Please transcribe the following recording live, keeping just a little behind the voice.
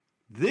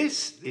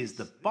This is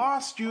the Bar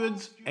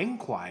Steward's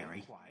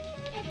Enquiry.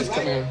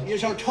 Right?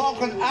 You're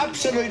talking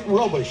absolute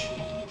rubbish.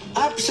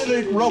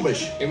 Absolute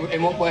rubbish.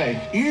 In what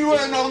way? You were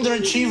an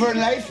underachiever in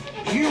life.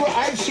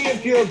 I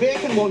saved your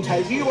bacon one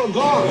time. You were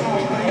gone.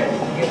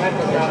 You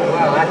handled that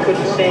well. I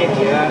couldn't save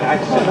you.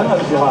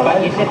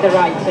 But you did the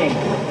right thing.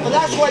 Well,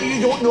 that's why you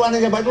don't know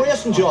anything about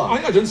racing, John.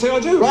 I didn't say I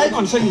do. Right?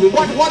 I'm saying that...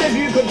 What have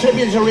you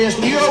contributed to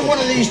racing? You're one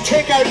of these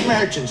take-out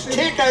merchants.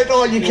 Take out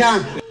all you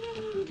can.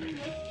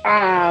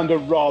 And a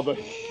rather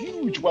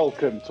huge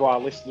welcome to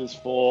our listeners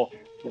for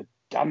the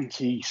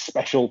Dante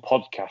special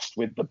podcast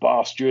with the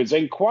Bar Stewards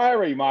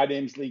Enquiry. My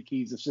name's Lee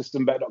Keys of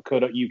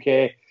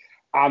systembet.co.uk.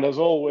 And as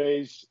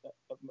always,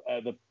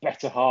 the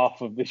better half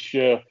of this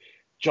show,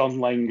 John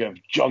Lang of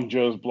John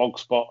Joe's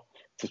Blogspot,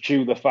 to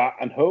chew the fat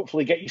and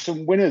hopefully get you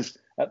some winners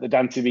at the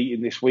Dante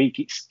meeting this week.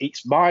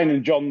 It's mine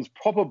and John's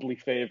probably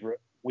favourite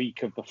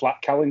week of the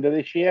flat calendar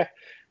this year.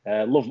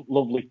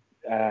 Lovely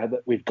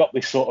that we've got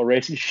this sort of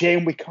racing.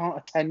 Shame we can't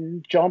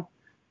attend, John.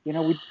 You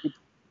know,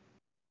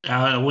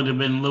 I would have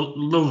been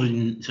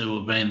loving to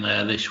have been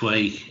there this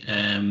week.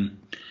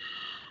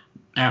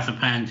 Half a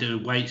pound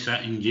to wait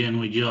sat in gin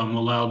with John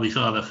Mullall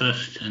before the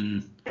first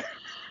and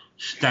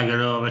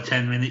stagger over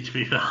 10 minutes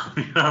before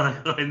they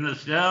go in the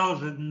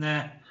stalls and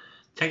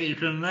take it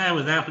from there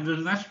with half a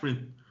dozen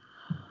aspirin.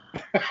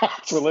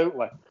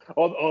 Absolutely.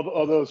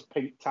 Or those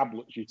pink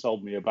tablets you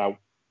told me about.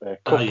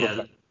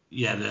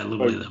 Yeah, they're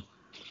lovely though.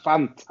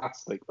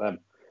 Fantastic then.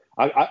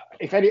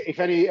 If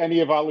any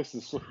of our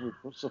listeners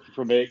suffer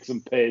from aches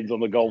and pains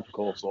on the golf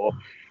course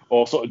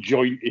or sort of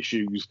joint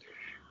issues,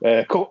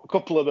 a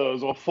couple of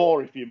those, or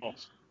four if you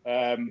must,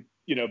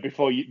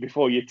 before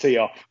you tee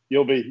off, you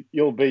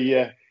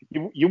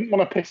wouldn't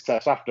want a piss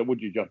test after,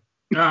 would you, John?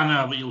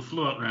 No, but you'll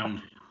float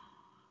round.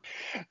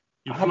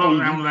 You'll float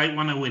round like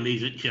one of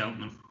Willie's at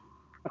Cheltenham.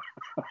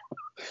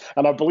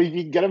 And I believe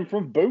you can get them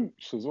from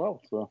Boots as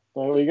well. So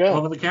there we go.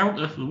 Over the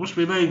counter, it must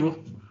be legal.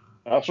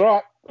 That's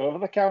right, over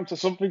the counter,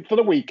 something for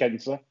the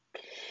weekend, sir.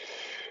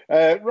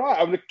 Right,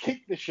 I'm going to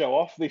kick the show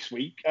off this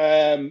week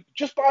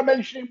just by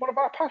mentioning one of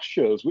our past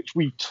shows, which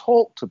we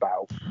talked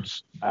about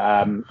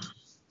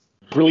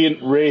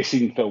brilliant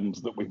racing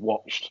films that we've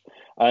watched.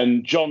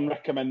 And John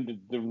recommended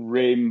The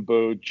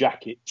Rainbow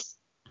Jacket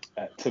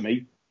to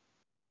me.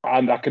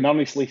 And I can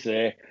honestly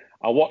say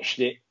I watched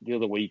it the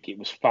other week. It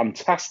was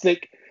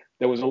fantastic.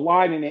 There was a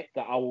line in it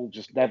that I will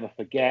just never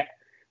forget.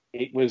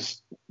 It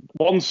was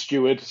one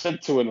steward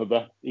said to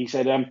another, he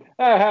said,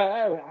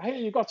 hey,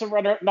 you got a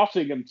runner at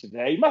Nottingham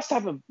today. Must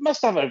have a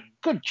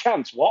good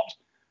chance, what?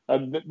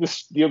 And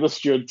the other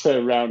steward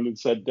turned around and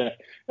said,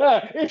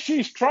 if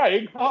she's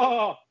trying,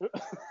 I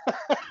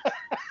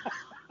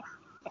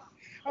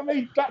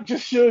mean, that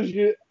just shows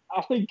you,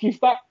 I think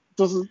if that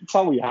doesn't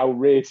tell you how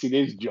racing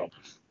is, John,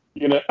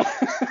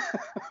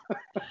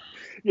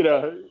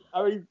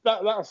 I mean,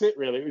 that's it,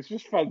 really. It was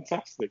just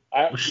fantastic.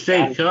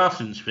 Steve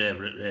Carson's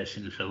favourite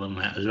racing film,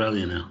 that as well,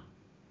 Yeah,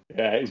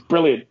 it's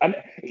brilliant. And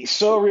it's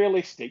so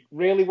realistic,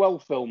 really well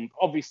filmed.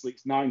 Obviously,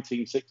 it's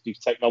 1960s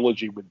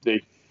technology with the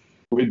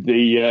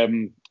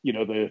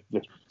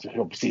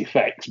obviously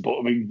effects. But,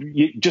 I mean,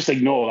 you just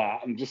ignore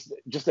that and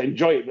just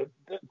enjoy it.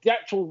 The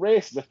actual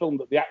races are filmed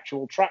at the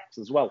actual tracks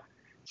as well.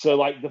 So,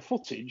 like, the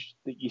footage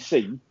that you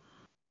see,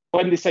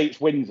 when they say it's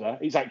Windsor,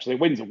 it's actually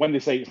Windsor. When they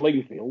say it's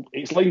Lingfield,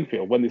 it's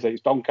Lingfield. When they say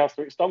it's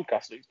Doncaster, it's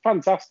Doncaster. It's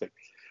fantastic.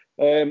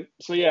 So,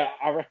 yeah,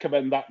 I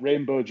recommend that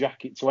Rainbow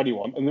Jacket to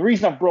anyone. And the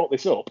reason I've brought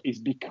this up is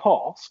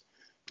because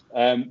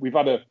we've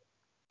had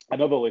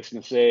another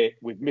listener say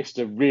we've missed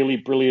a really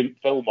brilliant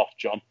film off,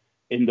 John,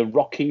 in The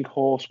Rocking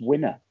Horse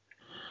Winner.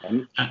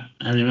 And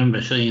I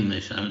remember seeing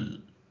this.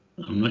 I'm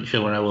not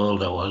sure how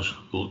old I was,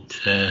 but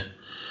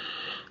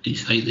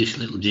it's like this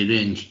little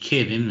deranged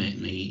kid, isn't it?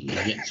 And he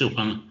gets up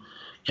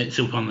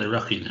on the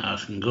rocking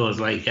horse and goes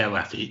like hell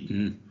at it,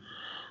 and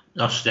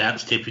off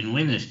starts tipping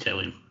winners to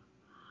him,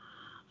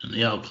 and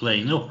they all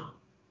playing up.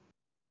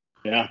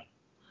 Yeah,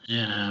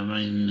 I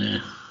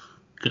mean,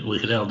 we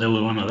could all do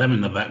with one of them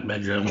in the back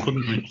bedroom,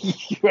 couldn't we?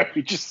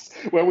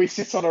 where we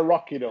sit on a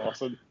rocking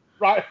horse and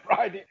ride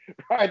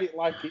it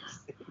like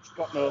it's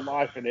got no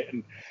life in it,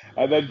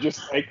 and then just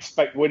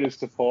expect winners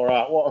to pour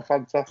out. What a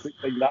fantastic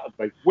thing that would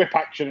be! Whip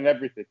action and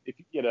everything. If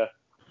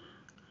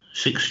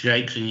 6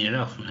 strikes and you're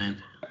off,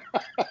 man.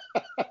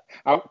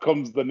 Out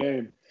comes the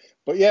name.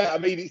 But yeah, I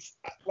mean, it's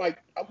like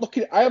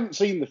I haven't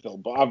seen the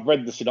film, but I've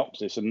read the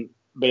synopsis, and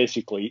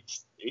basically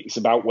it's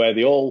about where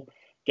they all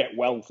get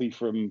wealthy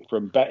from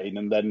betting,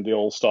 and then they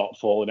all start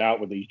falling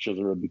out with each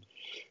other, and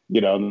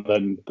and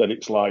then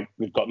it's like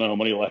they've got no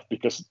money left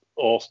because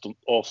all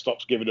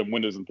stops giving them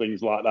winners and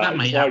things like that. That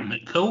might happen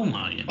at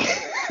Colmar,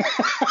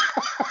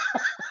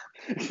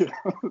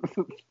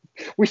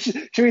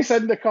 Should we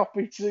send a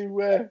copy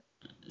to?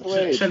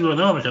 Send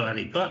one over to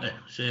Harry Potter.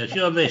 So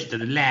show this to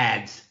the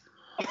lads.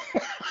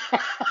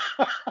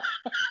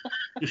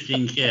 Just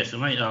in case they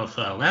might all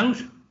fall out.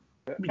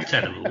 It'd be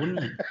terrible, wouldn't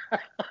it?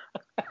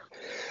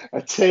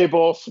 A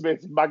Tabor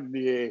Smith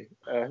Magnier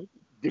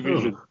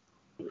division.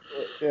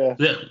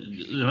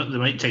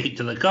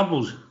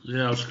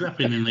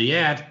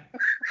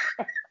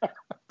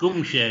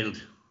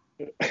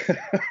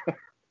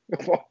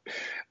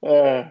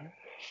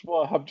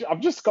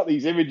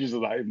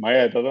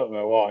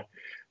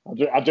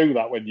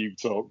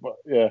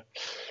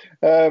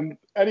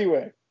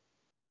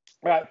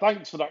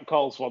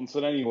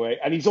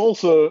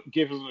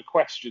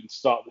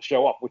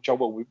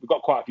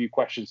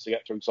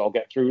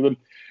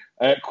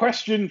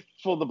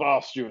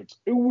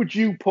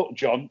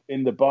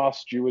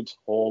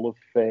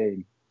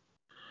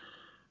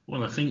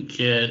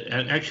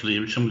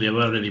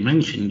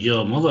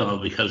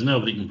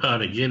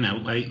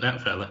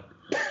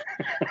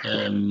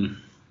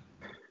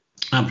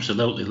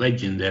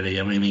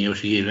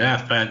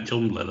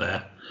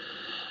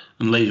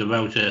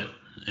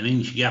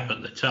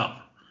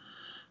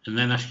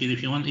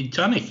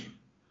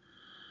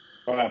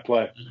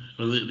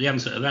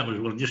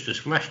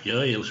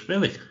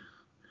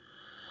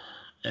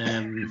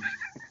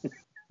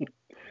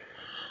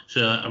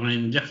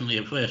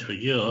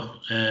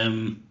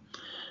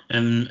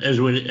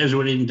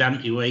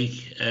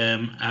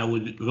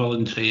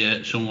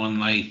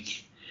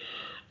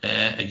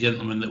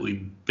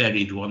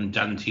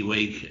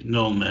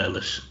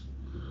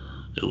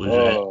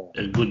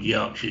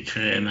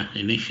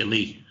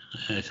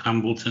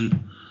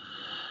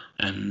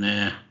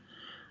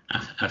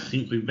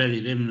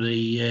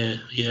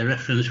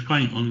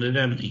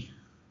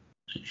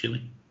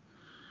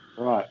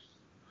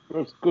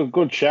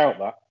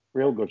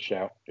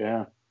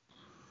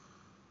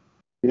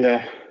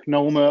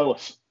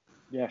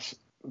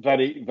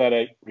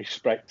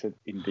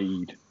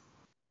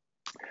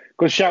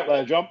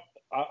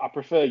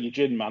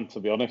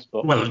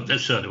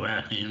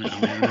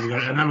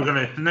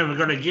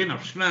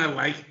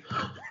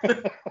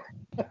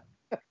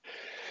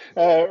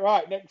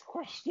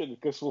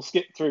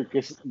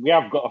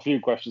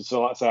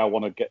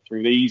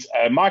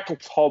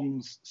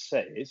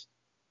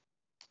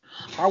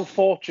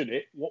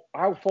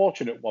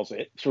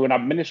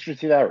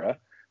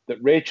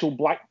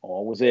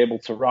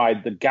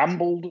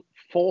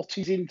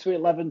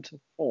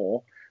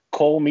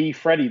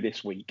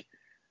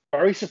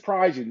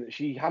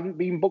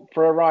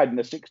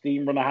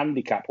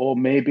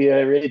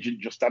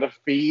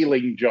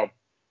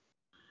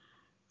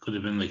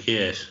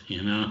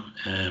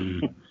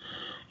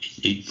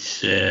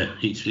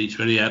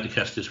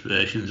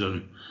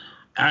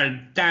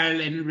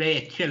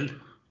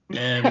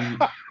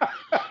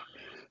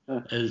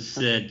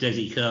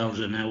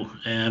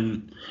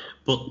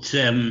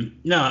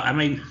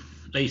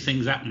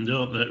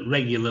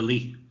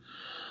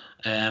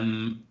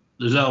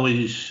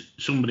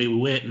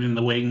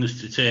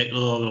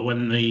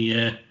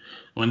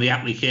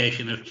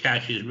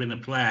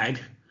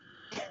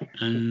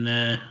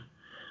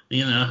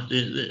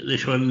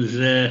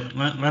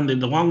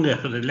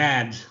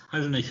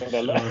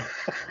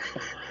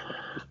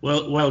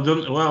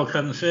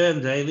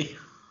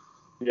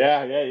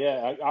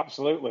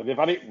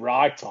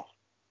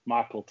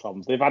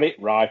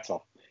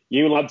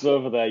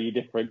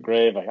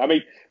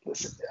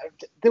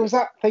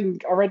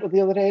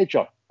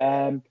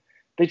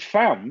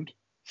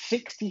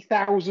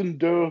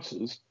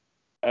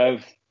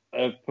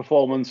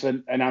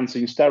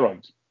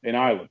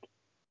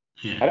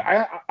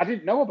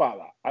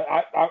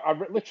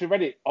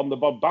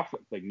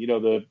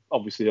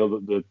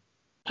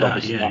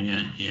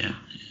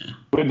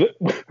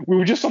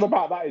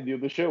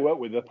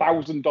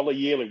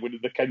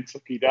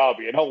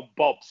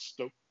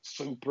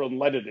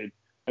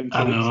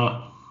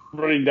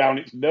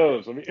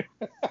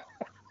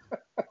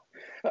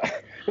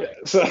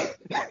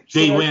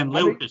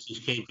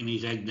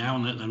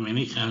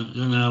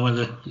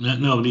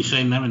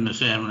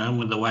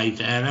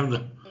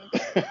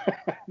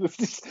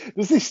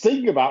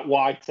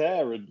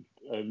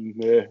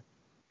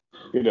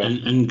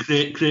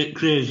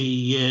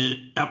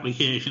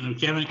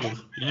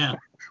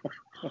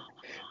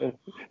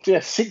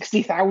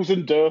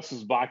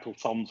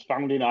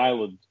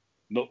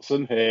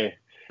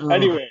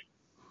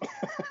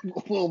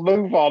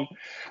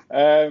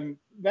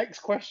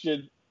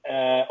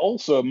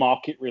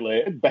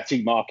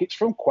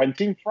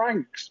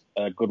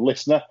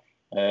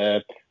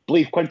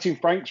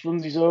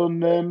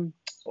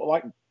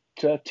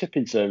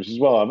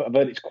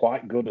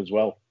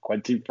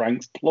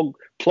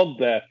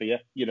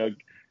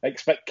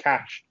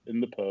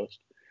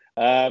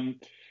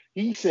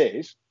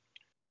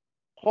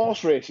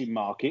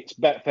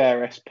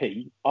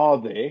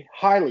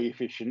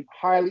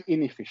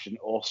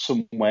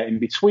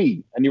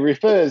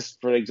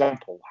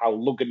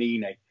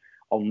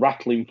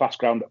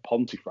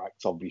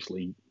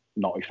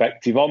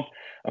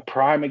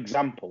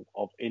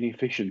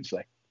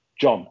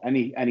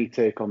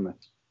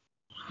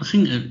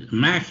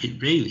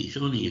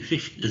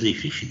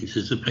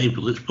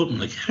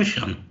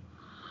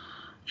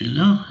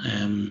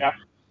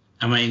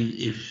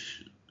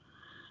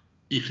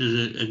 if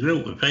there's a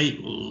group of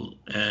people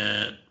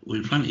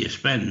with plenty of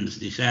spends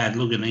decide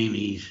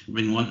Luganini's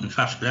been wanting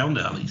fast ground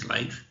all his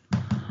life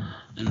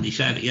and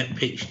decide to get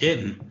pitched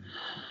in,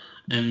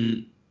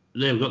 and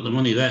they've got the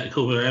money there to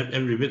cover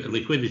every bit of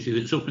liquidity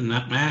that's up in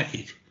that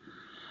market,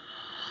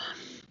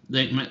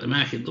 they can make the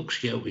market look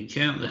stupid,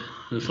 can't they?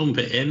 They thump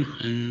it in,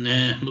 and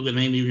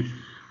Luganini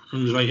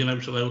runs like an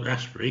absolute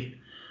raspberry.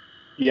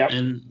 Yeah.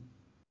 And,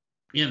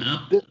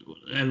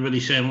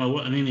 everybody's saying, well,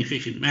 what an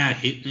inefficient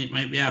market. It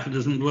might be half a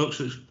dozen blokes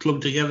that's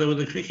clubbed together with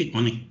the cricket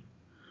money.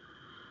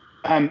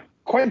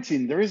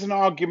 Quentin, there is an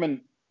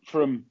argument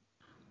from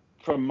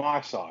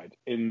my side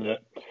in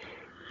that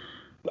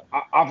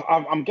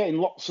I'm getting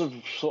lots of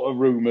sort of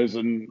rumours,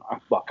 and I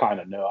kind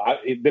of know.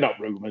 They're not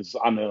rumours,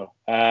 I know.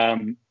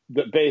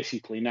 That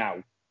basically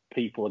now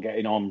people are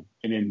getting on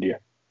in India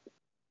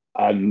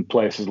and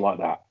places like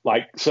that.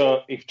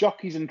 So if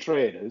jockeys and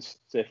traders,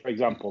 say, for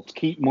example, to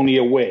keep money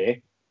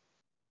away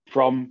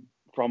from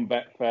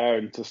Betfair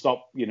and to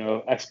stop,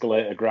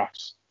 escalator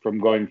graphs from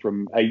going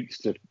from 8s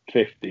to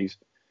 50s,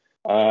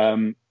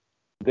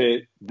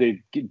 they're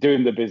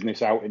doing the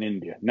business out in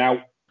India.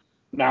 Now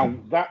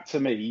that to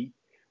me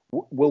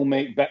will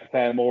make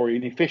Betfair more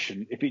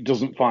inefficient if it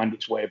doesn't find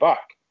its way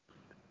back.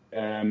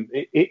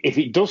 If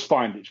it does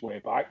find its way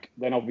back,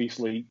 then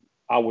obviously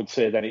I would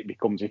say then it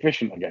becomes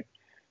efficient again.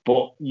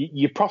 But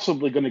you're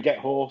possibly going to get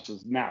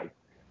horses now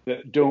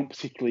that don't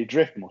particularly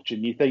drift much,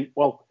 and you think,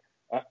 well,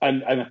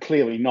 and are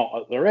clearly not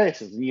at the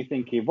races, and you're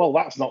thinking, well,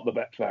 that's not the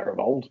Betfair of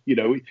old.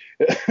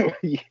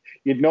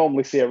 You'd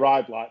normally see a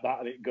ride like that,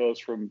 and it goes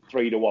from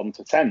 3 to 1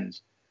 to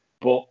 10s.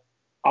 But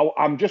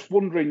I'm just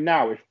wondering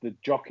now if the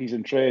jockeys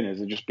and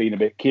trainers are just being a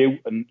bit cute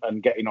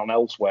and getting on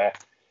elsewhere.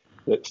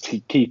 That's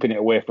keeping it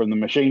away from the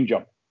machine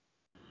job.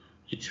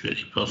 It's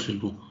very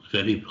possible.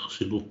 Very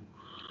possible.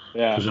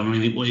 Yeah. Because,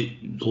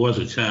 there was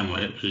a time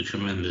where it was a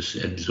tremendous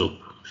heads up,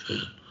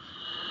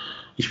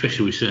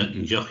 especially with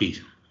certain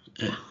jockeys.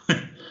 Yeah.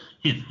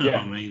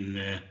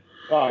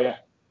 Oh, yeah.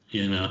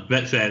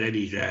 Betfair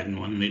Eddie's riding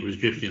one, and it was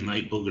drifting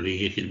like buggery.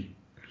 You can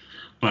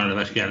more or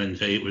less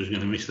guarantee it was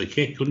going to miss the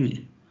kick, couldn't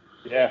you?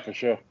 Yeah, for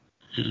sure.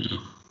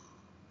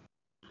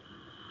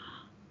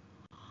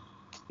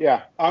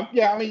 Yeah,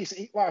 it's,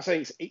 like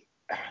I say,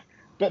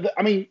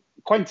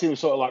 Quentin was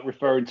sort of like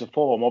referring to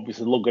form.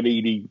 Obviously,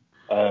 Luganini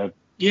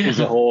is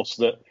a horse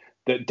that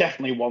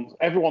definitely wants.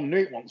 Everyone knew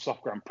it wants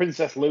soft ground.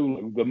 Princess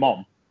Lulu, the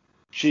mom,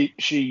 she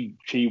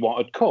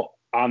wanted cut,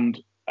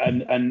 and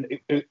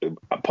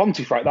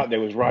Pontefract that day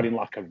was riding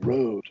like a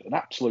road, an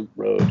absolute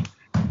road,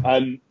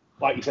 and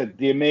like you said,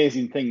 the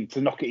amazing thing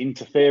to knock it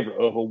into favourite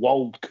over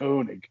Wald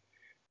Koenig,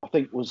 I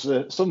think was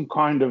some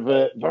kind of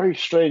a very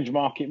strange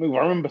market move. I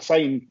remember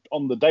saying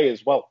on the day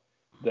as well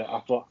that I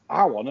thought,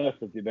 how on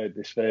earth have they made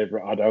this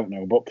favourite? I don't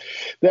know. But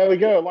there we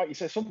go. Like you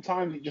said,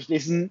 sometimes it just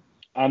isn't.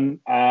 And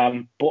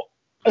but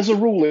as a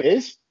rule, it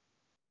is.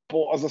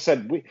 But as I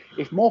said,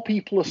 if more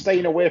people are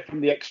staying away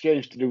from the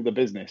exchange to do the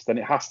business, then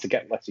it has to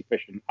get less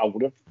efficient, I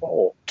would have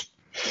thought.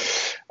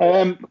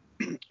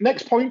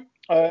 Next point.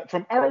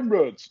 From Aaron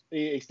Rhodes,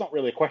 it's not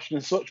really a question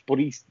as such, but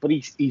he's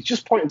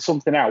just pointing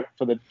something out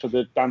for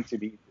the Dante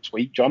meeting this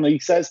week, John. He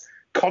says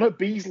Connor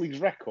Beasley's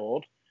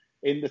record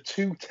in the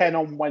 2:10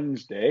 on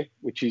Wednesday,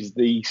 which is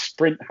the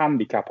sprint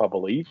handicap, I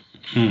believe.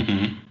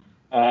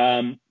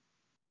 Mm-hmm.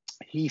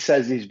 He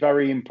says is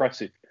very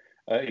impressive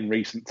in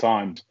recent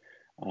times.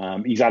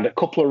 He's had a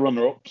couple of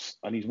runner-ups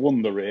and he's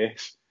won the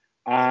race,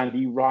 and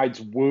he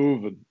rides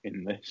Woven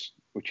in this,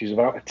 which is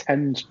about a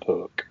 10s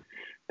perk.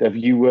 Did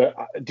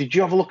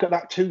you have a look at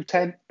that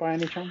 2:10 by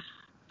any chance?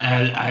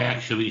 I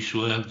actually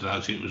swerved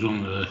that. It was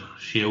one of the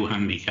few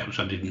handicaps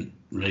I didn't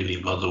really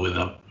bother with.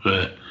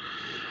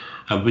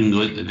 I've been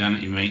going to the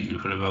Dante meeting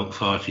for about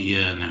 40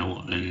 years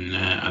now, and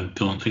I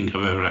don't think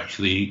I've ever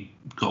actually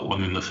got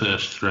one in the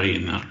first 3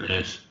 in that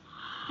race.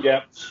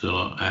 Yeah.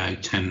 So I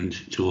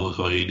tend to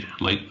avoid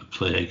like the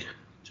plague,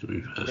 to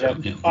be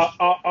perfectly honest.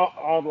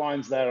 Our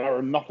lines there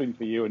are nothing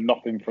for you and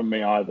nothing from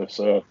me either,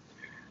 so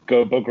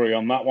go buggery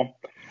on that one.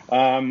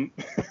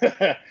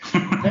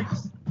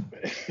 Next,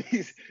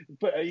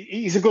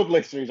 he's a good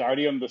listener. He's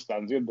already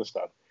understands. He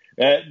understands.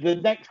 The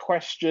next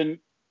question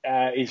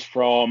is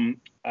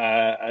from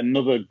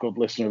another good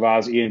listener of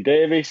ours, Ian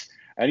Davis,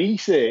 and he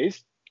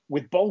says,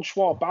 with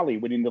Bolshoi Bally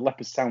winning the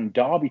Leopardstown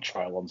Derby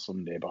trial on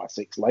Sunday by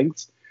 6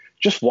 lengths,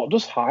 just what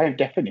does higher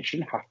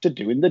definition have to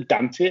do in the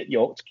Dante at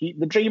York to keep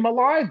the dream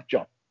alive,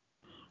 John?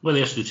 Well,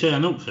 he has to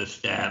turn up for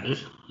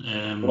starters.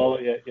 And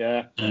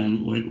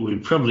we're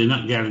probably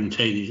not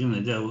guaranteed he's going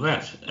to do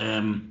that.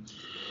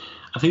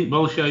 I think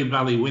Bolshoi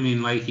Bally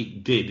winning like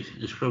it did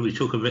has probably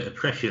took a bit of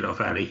pressure off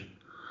Harry.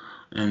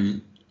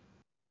 And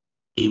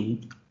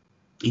he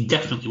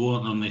definitely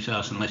won't on this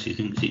horse unless he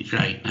thinks it's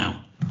right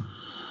now.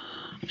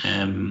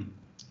 And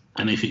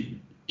if it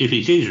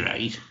is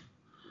right,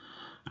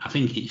 I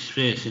think it's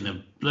facing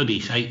a bloody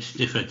sight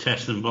stiffer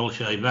test than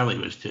Bolshoi Bally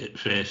was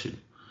facing.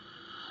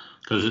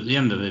 Because at the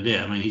end of the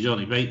day, he's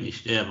only beaten his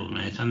stable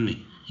mate, hasn't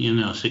he?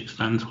 6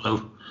 lengths.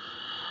 Well,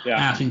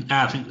 yeah. I think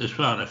there's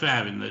 4 or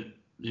 5 in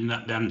in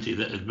that Dante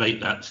that had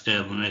beat that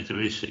stablemate of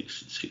his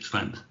six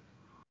length.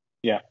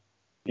 Yeah.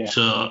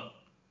 So,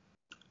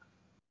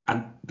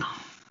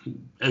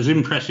 as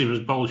impressive as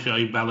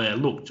Bolshoi Ballet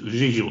looked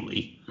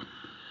visually,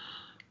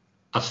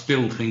 I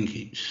still think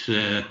it's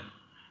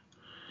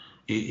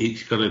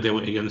got to do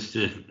it against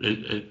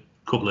a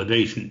couple of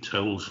decent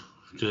tools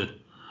to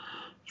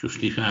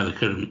justify the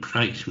current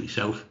price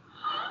myself.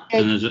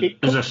 And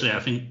as I say, I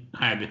think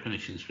high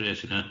definition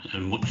space in a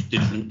much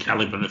different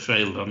calibre of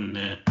field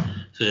on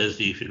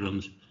Thursday if it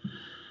runs.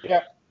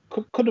 Yeah,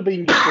 could have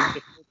been just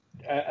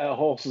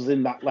horses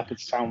in that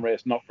Leopardstown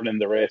race not running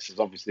the races.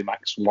 Obviously,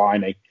 Max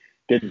Winey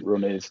didn't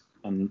run his,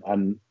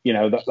 and you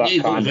know that He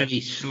kind was of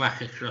very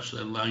slack across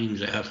the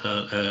lines. I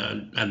thought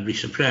I'd be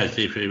surprised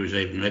if he was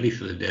even ready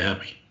for the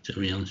derby, to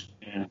be honest.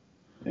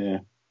 Yeah.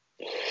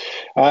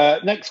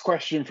 Next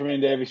question from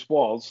Ian Davis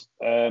was,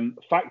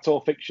 fact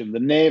or fiction, the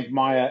Nave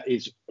Mire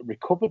is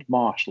recovered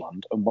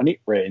marshland, and when it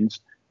rains,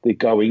 the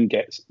going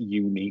gets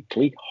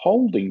uniquely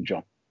holding,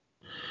 John.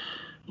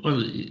 Well,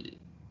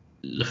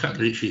 the fact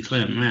that it's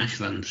reclaimed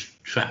marshland's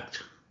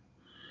fact.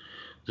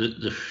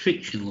 The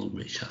fictional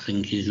bit, I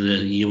think, is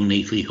the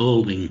uniquely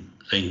holding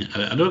thing.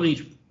 I don't think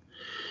it's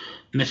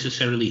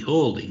necessarily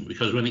holding,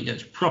 because when it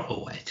gets proper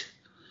wet,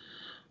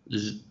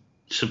 there's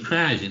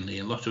surprisingly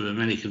a lot of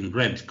American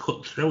breds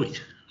cut through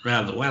it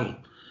rather well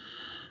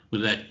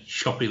with their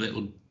choppy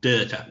little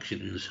dirt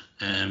actions,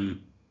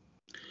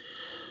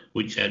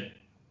 which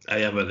I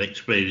have had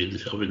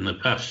experience of in the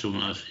past. Some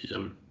horses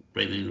I've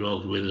been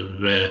involved with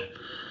have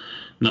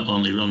not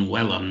only run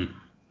well on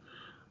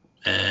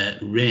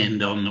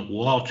rained on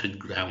watered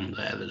ground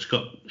there that's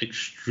got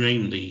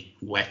extremely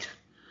wet,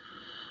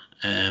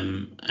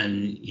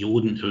 and you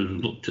wouldn't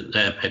have looked at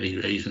their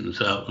pedigrees and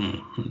thought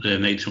they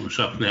need some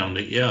soft ground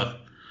at York.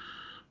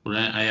 But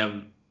I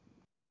have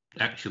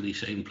actually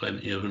seen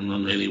plenty of them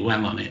run really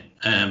well on it.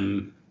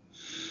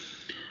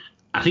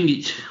 I think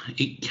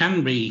it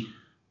can be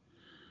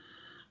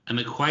an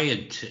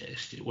acquired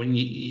taste when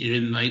you're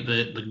in like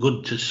the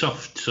good to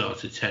soft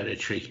sort of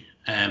territory.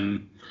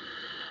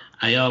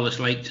 I always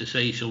like to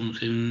say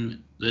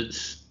something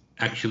that's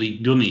actually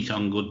done it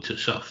on good to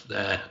soft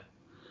there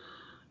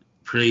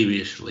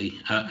previously.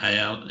 I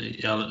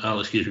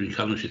always gives me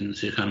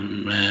confidence if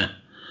I'm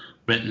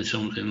betting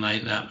something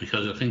like that,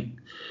 because I think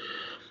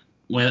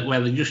where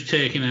they're just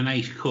taking a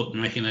nice cut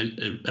and making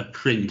a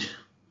print,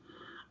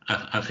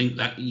 I think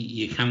that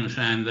you can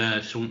find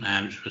there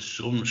sometimes, for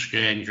some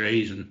strange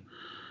reason,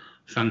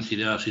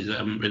 fancy horses that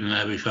haven't been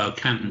there before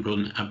can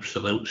run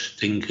absolute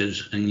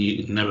stinkers, and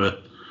you can never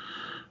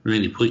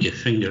really put your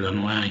finger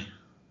on why.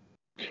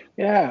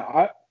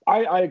 Yeah,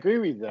 I agree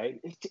with that.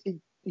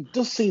 It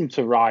does seem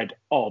to ride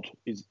odd,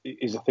 is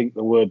I think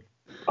the word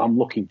I'm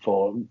looking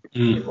for.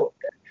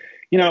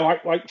 You know,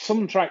 like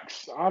some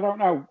tracks, I don't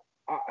know.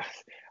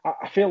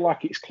 I feel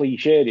like it's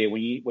cliched here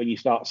when you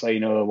start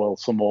saying, oh well,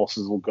 some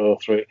horses will go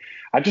through it.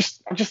 I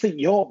just think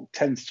York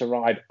tends to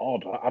ride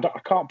odd. I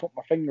can't put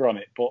my finger on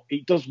it, but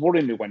it does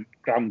worry me when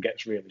ground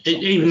gets really soft.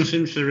 Even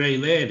since they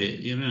relaid it,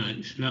 you know,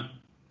 it's not.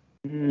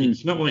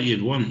 It's not what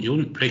you'd want. You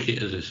wouldn't pick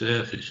it as a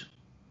surface.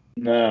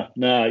 No.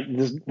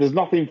 There's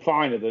nothing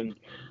finer than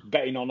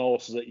betting on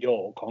horses at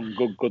York on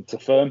good to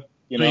firm.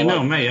 You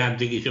know, me, I'd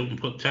dig it up and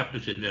put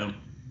Tapperton down.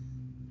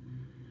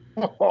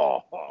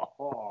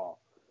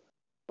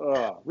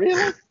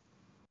 Really?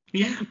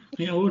 Yeah,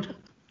 I would.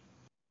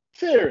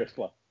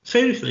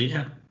 Seriously,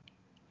 yeah.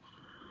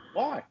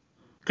 Why?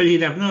 Because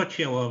you'd have no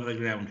chill over the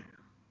ground.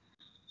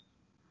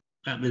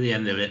 That'd be the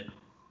end of it.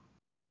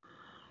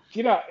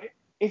 You know,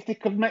 if they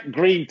could make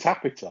green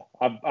tappeta,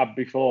 I'd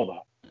be for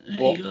that.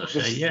 But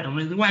I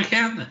mean, why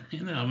can't they?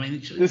 You know, I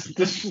mean,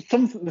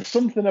 there's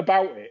something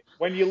about it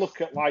when you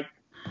look at like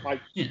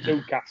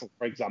Newcastle,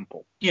 for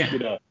example. Yeah. You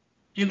know,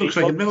 it looks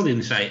like a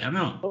building site. I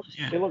know.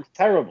 It looks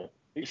terrible.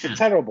 It's a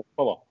terrible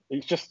colour.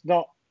 It's just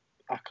not.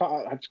 I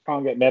just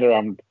can't get my head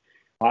around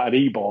like an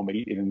E-ball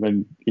meeting, and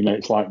then you know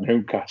it's like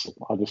Newcastle.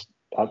 Why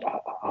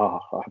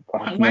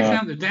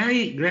can't they dye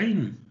it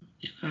green?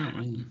 You know what I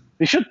mean?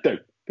 They should do.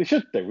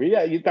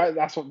 Yeah,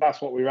 that's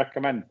what we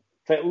recommend.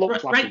 So it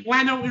looks like.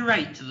 Why don't we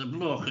write to the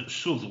bloke at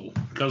Southall,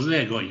 because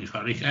they're going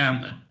for it,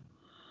 aren't they?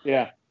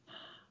 Yeah.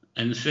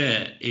 And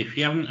say, if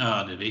you haven't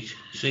ordered it,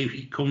 see if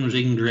it comes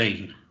in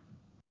green.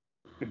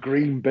 The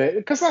green bit,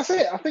 because that's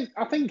it. I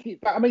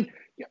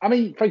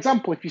mean, for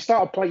example, if you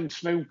started playing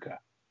snooker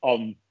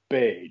on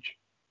beige,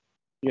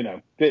 you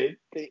know,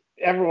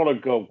 everyone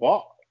would go,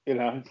 "What?" You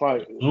know, it's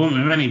like there won't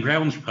be many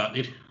browns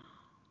potted.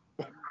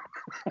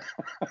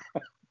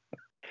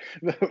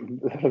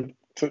 The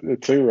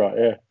two, right?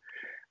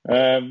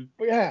 Yeah.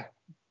 But yeah,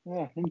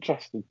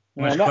 interesting.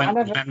 When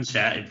Quentin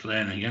started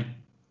playing again,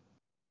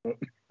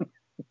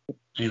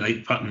 he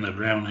liked putting the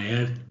brown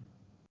ahead.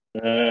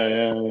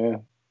 Yeah.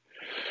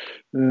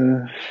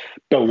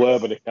 Bill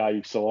Werber, I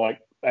used to like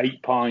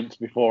 8 pints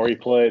before he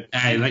played.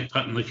 He liked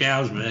putting the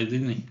Carlsberg,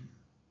 didn't he?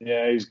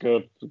 Yeah, he's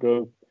good.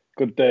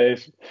 Good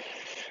days.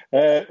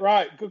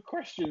 Right, good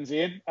questions,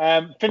 Ian.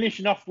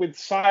 Finishing off with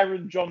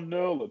Siren John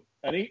Nolan,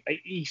 and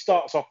he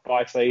starts off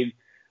by saying,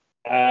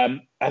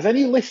 Has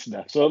any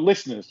listener, so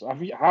listeners,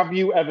 have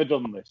you ever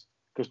done this?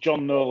 Because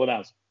John Nolan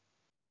has.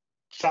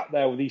 Sat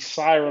there with his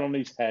siren on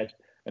his head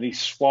and his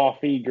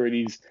Swarfiga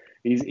and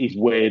his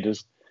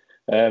waders.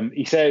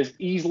 He says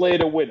he's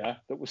laid a winner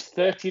that was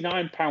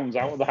 £39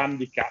 out of the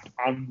handicap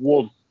and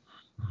won.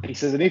 He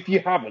says, and if you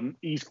haven't,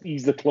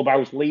 he's the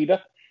clubhouse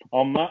leader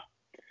on that.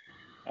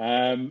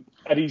 And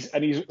he's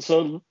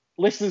so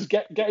listeners,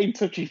 get in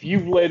touch if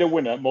you've laid a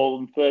winner more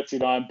than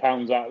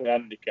 £39 out of the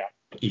handicap.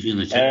 He's going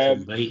to take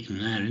some baiting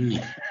there,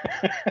 isn't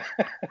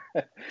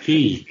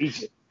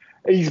he?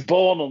 He's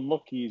born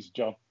unlucky, is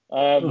John.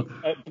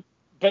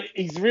 But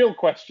his real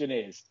question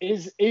is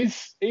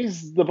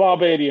the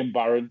Barbadian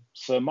Baron,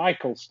 Sir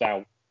Michael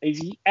Stout, is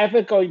he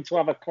ever going to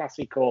have a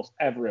classic horse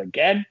ever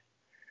again?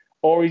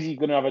 Or is he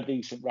going to have a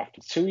decent raft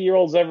of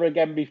 2-year-olds ever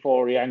again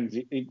before he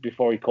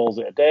calls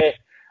it a day?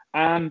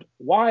 And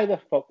why the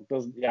fuck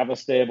doesn't he have a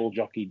stable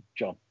jockey,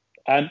 John?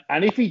 And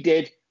if he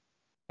did,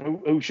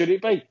 who should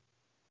it be?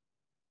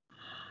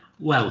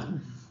 Well,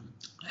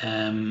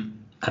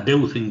 I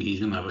do think he's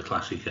going to have a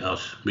classic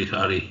horse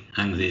before he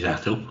hangs his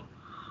hat up.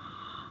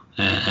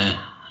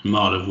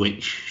 More of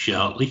which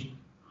shortly.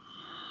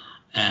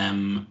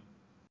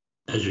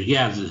 As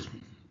regards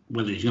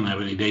whether he's going to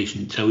have any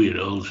decent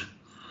 2-year-olds,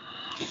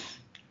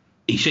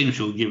 he seems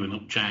to have given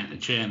up trying to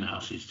train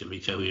horses to be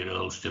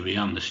 2-year-olds, to be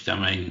honest.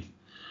 I mean,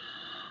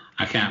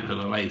 I can't for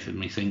the life of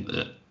me think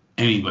that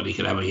anybody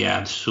could have a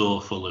yard so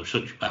full of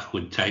such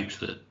backward types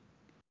that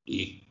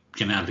you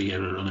can hardly get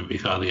a running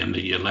before the end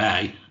of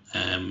July.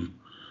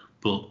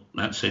 But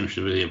that seems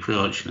to be the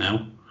approach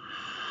now.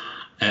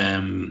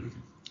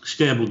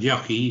 Stable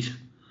jockeys,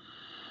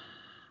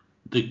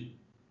 the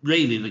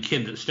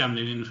kid that's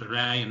standing in for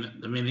Ryan at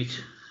the minute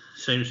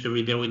seems to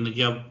be doing the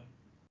job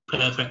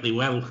perfectly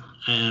well.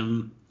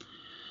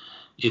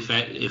 If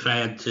I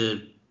had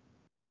to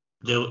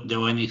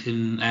do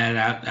anything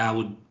there, I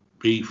would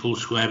be full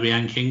square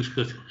behind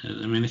Kingscote at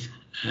the minute.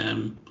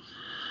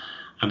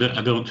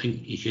 I don't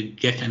think you could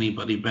get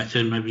anybody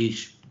better. Maybe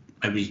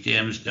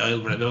James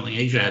Doyle, but I don't think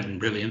he's riding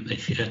brilliant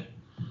this year.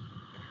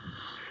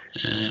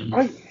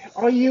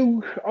 Are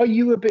you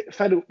a bit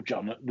fed up,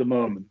 John, at the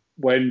moment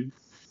when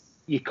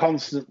you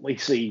constantly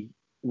see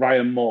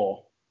Ryan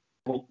Moore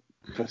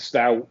for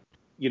Stout,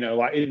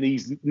 like in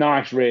these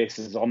nice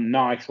races on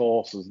nice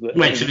horses?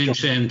 Well, it's an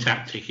insane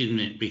tactic, isn't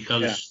it?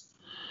 Because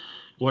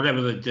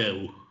whatever they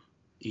do,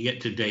 you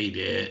get to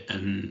day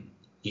and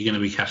you're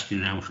going to be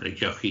casting around for a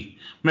jockey.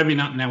 Maybe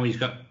not now he's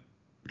got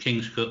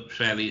Kingscote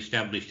fairly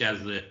established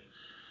as the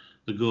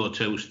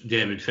go-to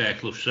David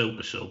Fairclough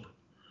super sub.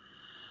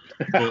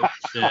 But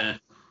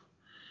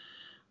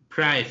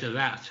prior to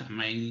that, I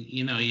mean,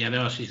 you had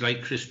horses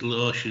like Crystal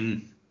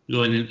Ocean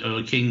going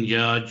into King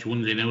George,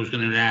 wondering who was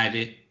going to ride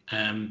it.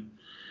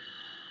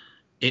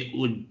 It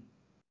would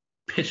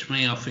piss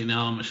me off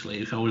enormously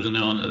if I was an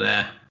owner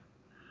there,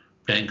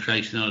 paying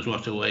Christ knows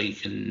what a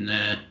week, and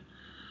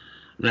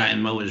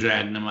Ryan Moore was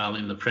riding them all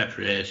in the prep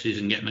races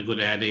and getting a good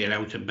idea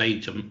how to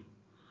beat them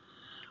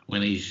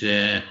when he's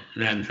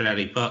ran for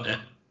Harry Potter.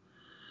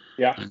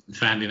 Yeah. And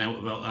finding out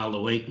about all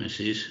the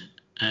weaknesses,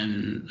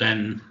 and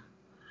then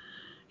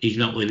he's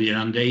not with you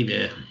on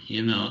day.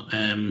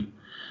 I'm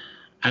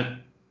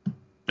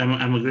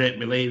a great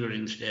believer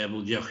in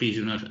stable jockeys,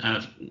 and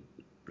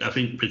I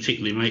think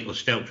particularly Michael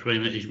Stout's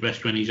been at his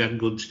best when he's had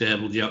good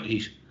stable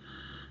jockeys,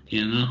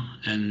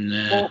 and.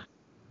 Well,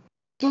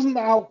 doesn't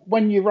that help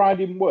when you're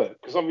riding work?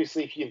 Because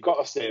obviously, if you've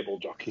got a stable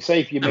jockey,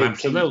 say if you make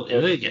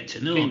absolutely, they get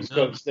to know him.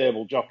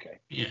 Stable jockey,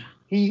 yeah,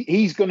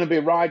 he's going to be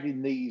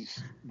riding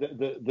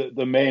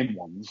the main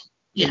ones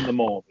in the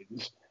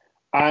mornings,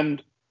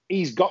 and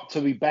he's got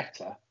to be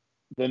better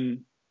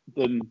than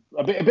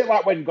a bit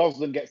like when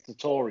Gosling gets to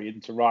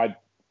Torian to ride,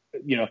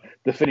 the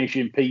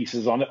finishing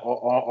pieces on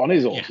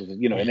his horses,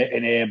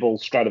 in Able,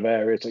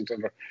 Stradivarius,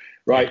 etc.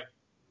 Right?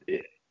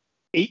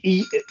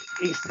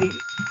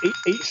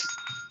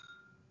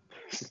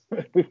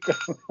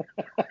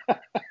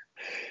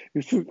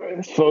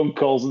 It's phone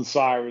calls and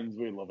sirens.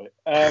 We love it.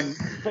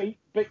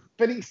 But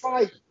it's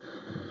like,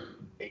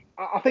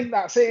 I think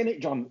that's it, isn't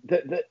it, John?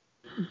 That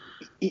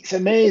it's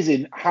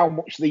amazing how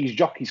much these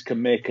jockeys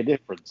can make a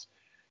difference.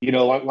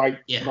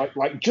 Like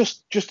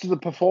just to the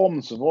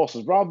performance of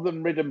horses, rather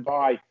than ridden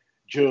by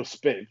Joe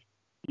Spiv,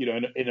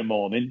 in a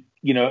morning.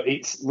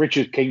 It's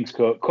Richard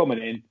Kingscote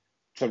coming in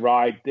to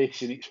ride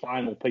this in its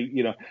final peak.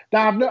 Now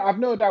I've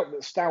no doubt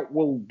that Stout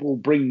will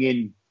bring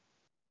in,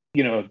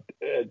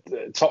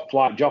 top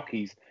flight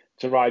jockeys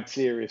to ride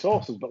serious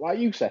horses. But like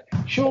you said,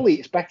 surely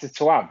it's better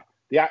to have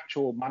the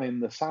actual man in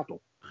the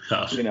saddle.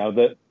 That's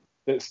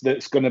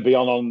going to be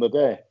on the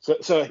day.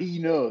 So he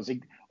knows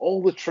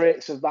all the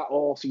traits of that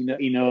horse.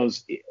 He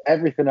knows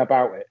everything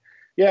about it.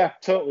 Yeah,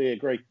 totally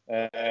agree.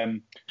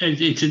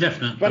 It's a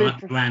definite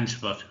blind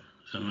spot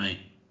for me.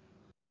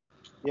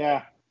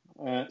 Yeah.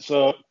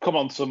 So come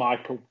on, Sir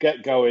Michael,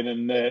 get going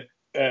and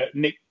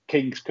nick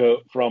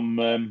Kingscote from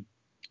the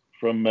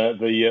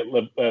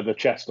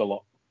Chester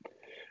lot.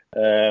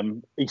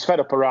 He's fed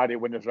up of riding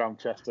winners round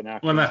Chester now.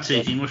 Well, that's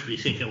it. He must be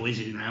sick of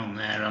whizzing around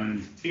there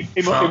on He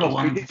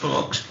must be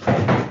folks.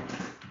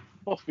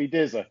 Must be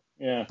dizzy,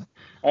 yeah.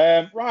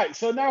 Right,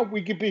 so now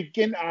we can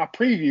begin our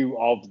preview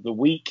of the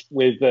week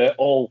with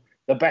all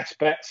the best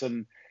bets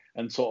and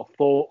sort of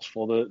thoughts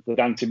for the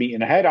Dante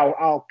meeting ahead.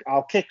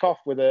 I'll kick off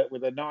with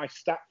a nice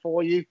stat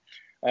for you.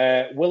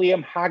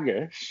 William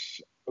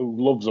Haggis, who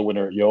loves a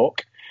winner at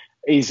York,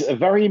 is a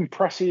very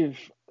impressive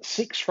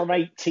 6 from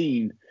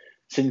 18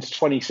 since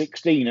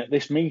 2016 at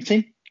this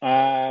meeting,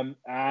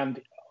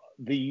 and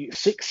the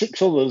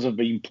six others have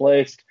been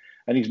placed,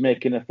 and he's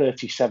making a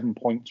 37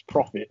 points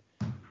profit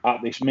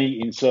at this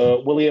meeting.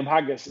 So William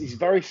Haggis is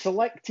very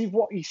selective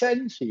what he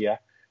sends here,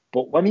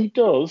 but when he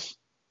does,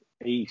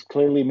 he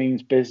clearly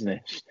means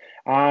business.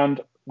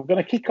 And we're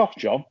going to kick off,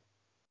 John,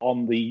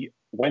 on the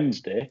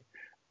Wednesday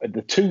at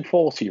the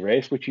 240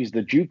 race, which is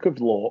the Duke of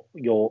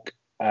York,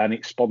 and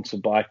it's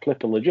sponsored by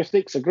Clipper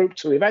Logistics, a Group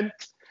 2 event.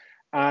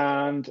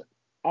 And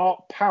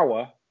Art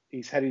Power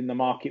is heading the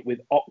market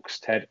with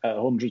Oxted at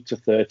 100 to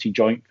 30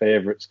 joint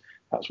favourites.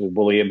 That's with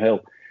William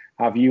Hill.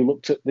 Have you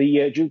looked at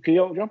the Duke of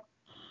York, John?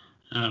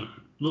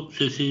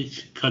 Looked at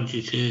it,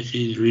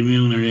 cogitated,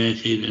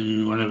 remunerated,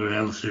 and whatever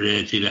else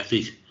rated at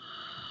it.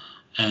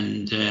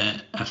 And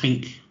I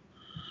think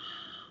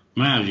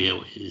my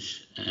view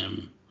is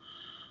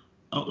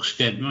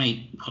Oxted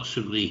might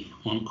possibly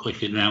want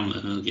quicker down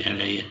than they'll get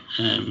here.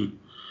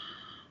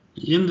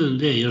 At the end of the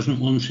day, he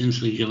hasn't won since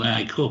the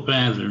July Cup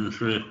either, and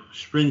for a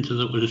sprinter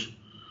that was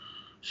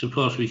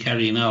supposed to be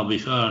carrying all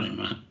before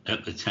him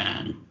at the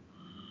time,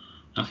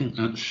 I think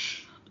that's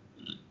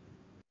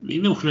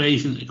enough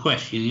reason to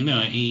question. You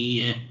know,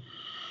 he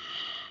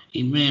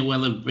may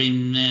well have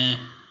been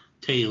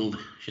tailed,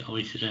 shall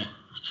we say.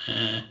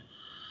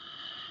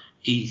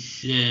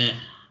 He's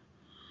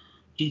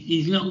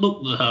not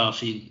looked the horse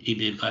he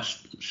did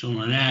last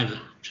summer either,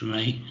 to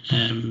me.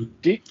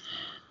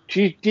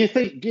 Do you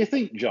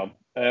think, John,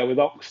 with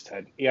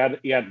Oxted, he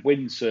had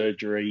wind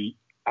surgery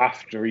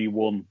after he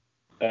won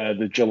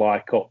the July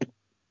Cup?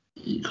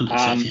 He couldn't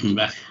set him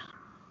back.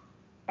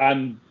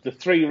 And the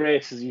 3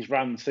 races he's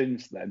ran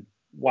since then,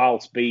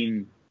 whilst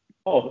being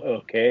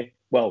okay.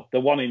 Well, the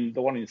one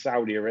in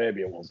Saudi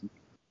Arabia wasn't,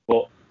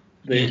 but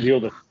the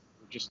other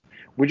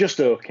were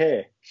just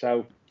okay.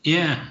 So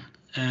yeah.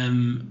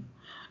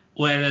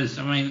 Whereas,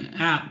 I mean,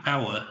 Art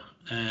Power,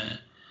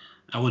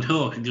 I would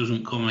hope he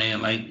doesn't come here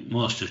like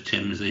most of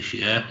Tim's this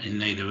year in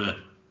need of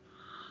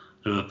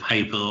a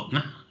pipe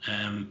opener.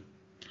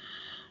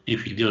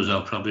 If he does,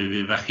 I'll probably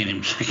be backing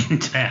him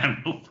second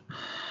time up.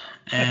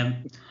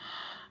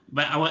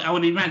 But I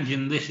would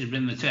imagine this has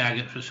been the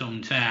target for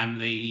some time.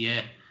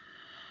 The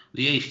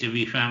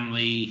Easterby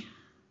family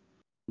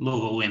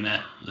love a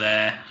winner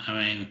there. I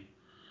mean,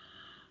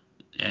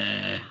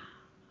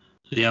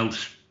 the old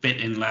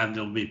spitting lad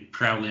will be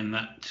prowling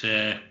that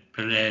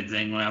parade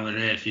ring while the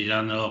race is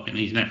on, hoping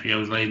his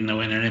nephew's leading the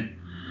winner in.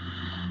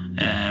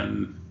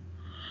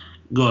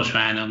 Goes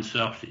fine on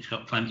soft. It's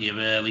got plenty of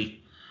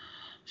early.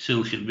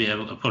 Still should be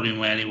able to put him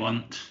where he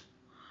wants.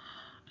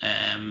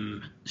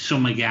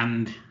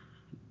 Summergand,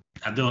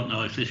 I don't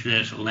know if this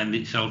race will lend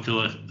itself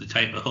to the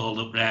type of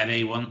hold-up ride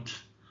he wants.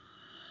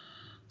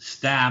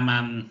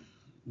 Starman,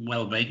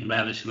 well beaten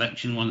by the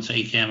selection once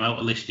he came out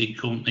of listed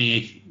company.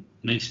 He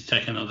needs to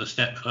take another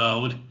step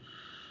forward.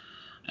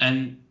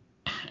 And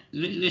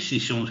this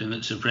is something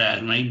that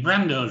surprised me.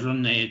 Brando's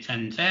run there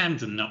 10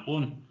 times and not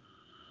won.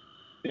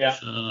 Yeah.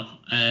 So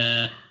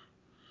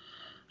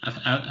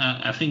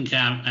I think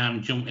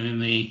I'm jumping in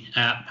the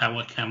Art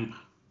Power camp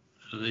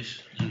for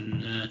this,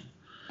 and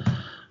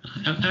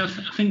I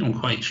think I'm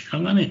quite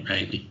strong on it,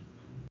 really.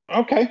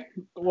 Okay.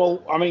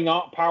 Well, I mean,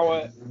 Art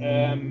Power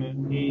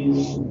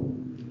is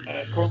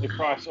currently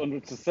priced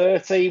 100 to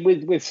 30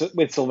 with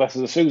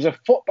Sylvester de Souza.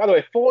 By the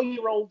way,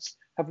 4-year-olds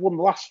have won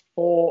the last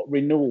 4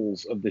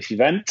 renewals of this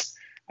event,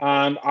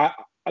 and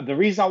the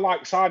reason I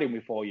like siding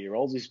with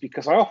 4-year-olds is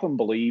because I often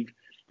believe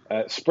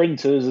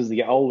sprinters, as they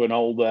get older and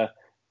older,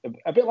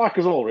 a bit like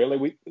us all,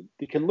 really,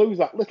 they can lose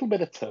that little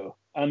bit of toe.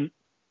 And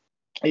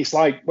it's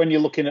like when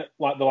you're looking at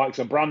like the likes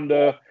of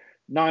Brando,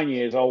 9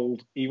 years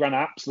old, he ran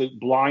an absolute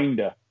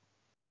blinder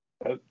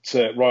at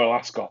Royal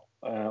Ascot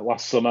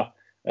last summer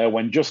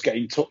when just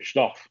getting touched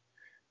off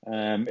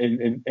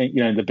in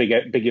the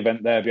big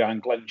event there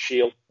behind Glen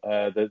Shiel,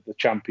 the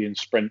champion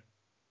sprint.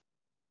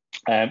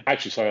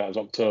 Actually, sorry, that was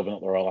October,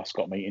 not the Royal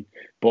Ascot meeting,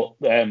 but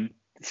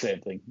same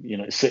thing,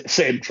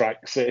 same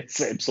track,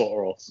 same sort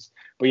of horses.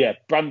 But yeah,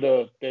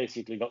 Brando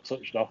basically got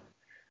touched off,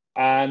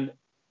 and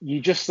you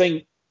just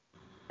think,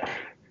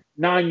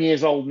 9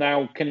 years old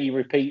now, can he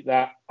repeat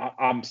that?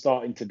 I'm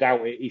starting to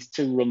doubt it. His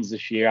 2 runs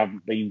this year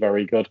haven't been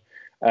very good.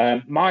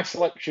 My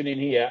selection in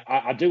here,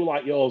 I do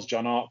like yours,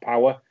 John, Art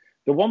Power.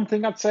 The one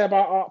thing I'd say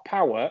about Art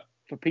Power,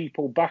 for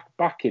people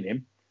backing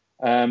him,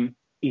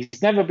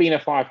 he's never been a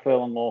 5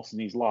 furlong horse in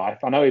his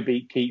life. I know he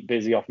beat Keep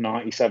Busy off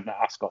 97 at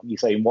Ascot, and you're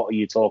saying, what are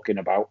you talking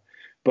about?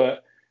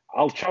 But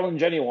I'll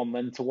challenge anyone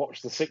then to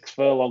watch the 6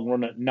 furlong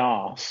run at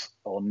Naas,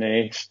 or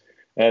Naas,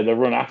 the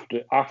run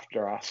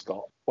after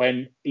Ascot,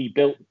 when he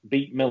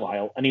beat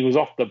Millisle, and he was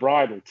off the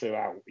bridle 2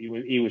 out.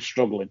 He was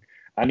struggling,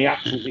 and he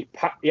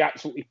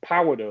absolutely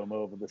powered home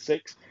over the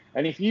 6.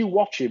 And if you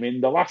watch him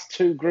in the last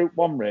 2 Group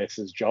 1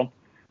 races, John,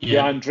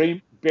 behind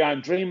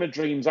Dreamer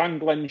Dreams and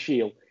Glen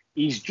Shield,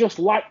 he's just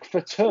like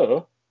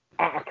Fateur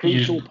at a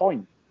crucial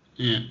point.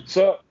 Yeah.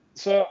 So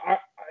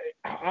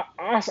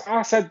I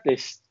said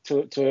this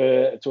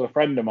to a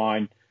friend of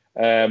mine.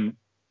 I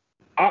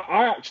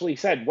actually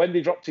said when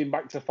they dropped him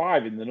back to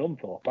 5 in the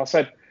Nunthorpe, I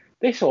said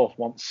this horse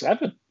wants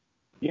 7.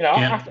 You know,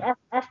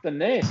 after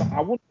Nace,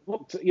 I wouldn't have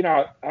looked.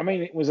 I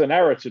mean, it was an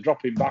error to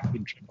drop him back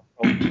in triple.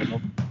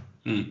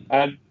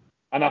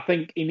 And I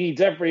think he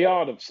needs every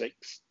yard of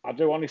 6. I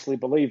do honestly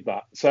believe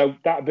that. So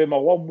that'd be my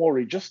one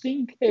worry, just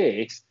in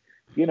case.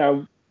 They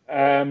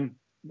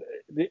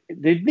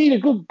need a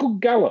good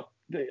gallop,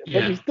 but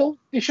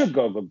they should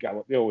go a good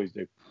gallop. They always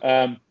do.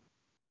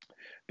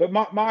 But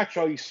my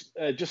choice,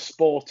 just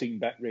sporting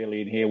bet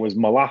really in here, was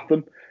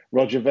Malatham,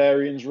 Roger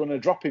Varian's runner,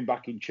 dropping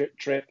back in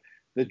Trip,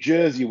 the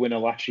Jersey winner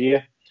last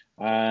year,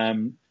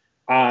 and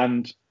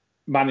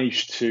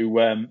managed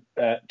to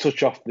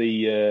touch off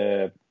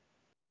the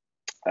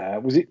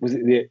was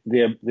it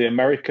the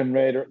American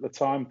Raider at the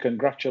time?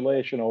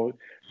 Congratulations, or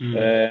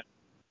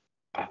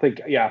I think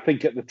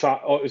at the time,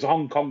 it was a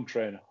Hong Kong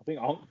trainer. I think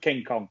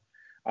King Kong.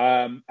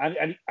 And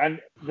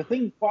the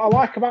thing, what I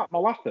like about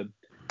Malatham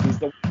is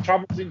that he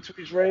travels into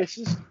his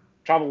races,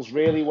 travels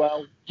really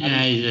well.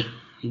 Yeah, he's a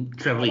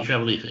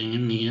travelly thing,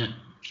 isn't he? Yeah.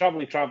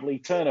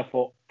 Travelly, turn a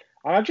foot.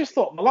 And I just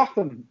thought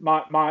Malatham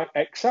might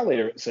excel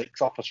here at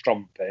 6 off a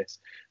strong pace.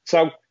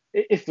 So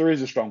if there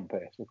is a strong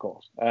pace, of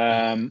course.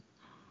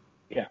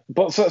 Yeah.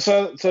 But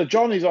so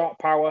John is out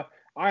power.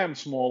 I am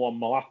small on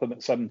Malatham at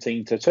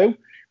 17-2.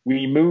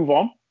 We move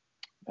on.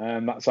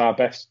 That's our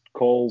best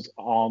calls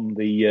on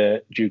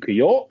the Duke of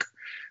York.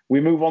 We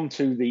move on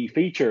to the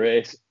feature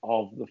race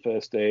of the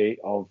first day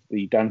of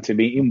the Dante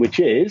meeting, which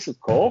is,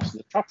 of course,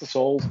 the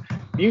Tattersalls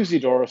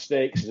Musidora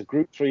Stakes. Is a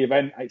Group 3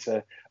 event. It's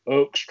a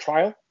Oaks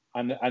trial,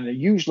 and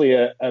usually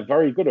a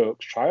very good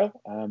Oaks trial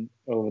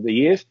over the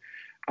years.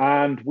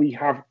 And we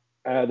have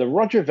the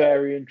Roger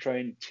Varian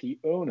trained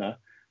Tiona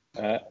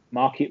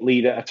market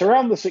leader at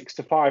around the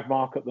 6-5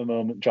 mark at the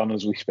moment, John,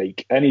 as we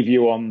speak. Any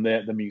view on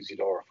the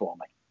Musidora for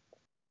me?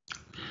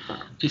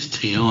 This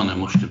Tiona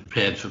must have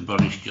paid for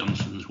Boris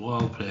Johnson's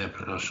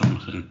wallpaper or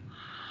something.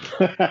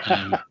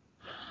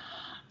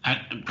 I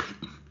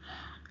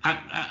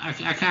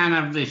can't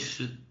have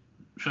this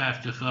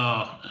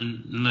 5-4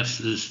 unless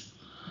there's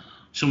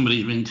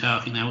somebody's been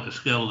talking out of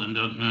school and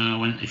don't know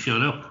when to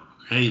shut up.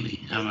 Really,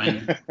 I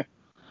mean,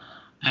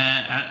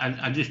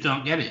 I just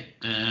don't get it.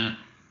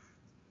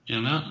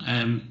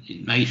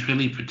 Nice,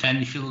 really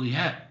potential,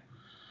 yeah.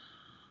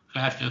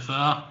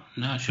 5-4,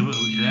 no, shove it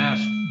with your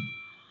ass.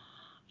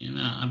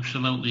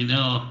 Absolutely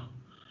no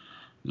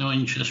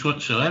interest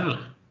whatsoever.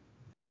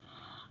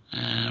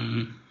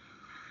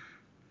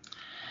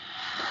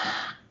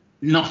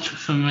 Not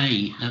for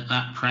me at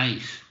that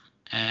price.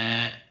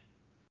 I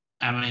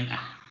mean,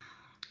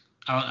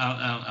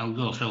 I'll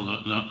go through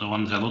the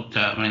ones I looked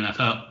at. I mean, I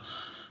thought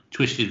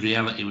Twisted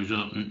Reality was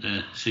open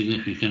to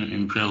significant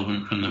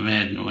improvement from the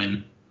maiden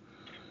win.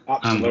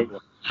 Absolutely.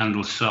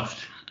 Handle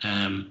soft.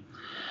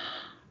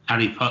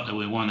 Harry Potter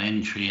with 1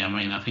 entry. I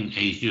mean, I think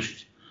he's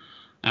just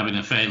having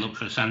a fair look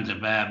for Santa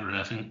Barbara.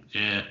 I think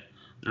the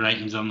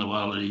writing's on the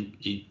wall that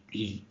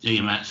he's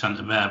earmarked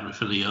Santa Barbara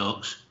for the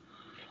Oaks.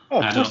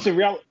 Twisted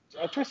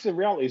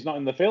Reality is not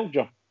in the field,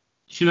 John.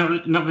 She's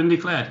not been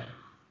declared?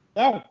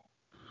 No.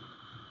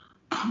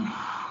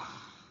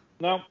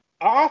 No.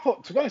 I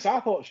thought, to be honest, I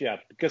thought she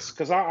had,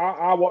 because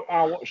I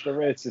watched the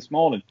race this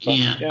morning. So,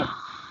 yeah.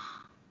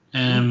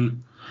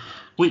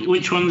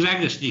 Which one's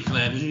Agus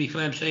declared? Has he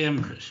declared Sea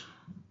Empress?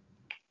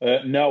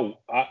 No,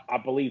 I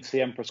believe the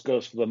Empress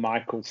goes for the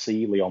Michael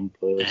Seeley on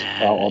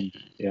Thursday,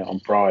 on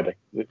Friday.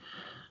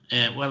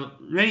 Well,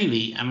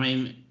 really, I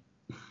mean,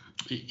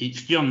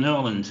 it's John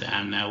Nolan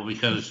time now,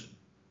 because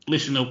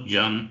listen up,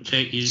 John.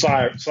 Take your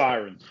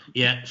Siren.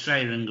 Yeah,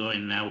 Siren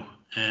going now.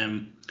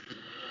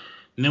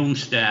 Noon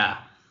Star,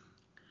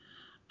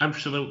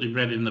 absolutely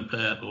bred in the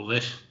purple.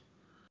 This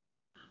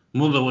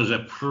mother was a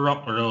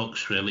proper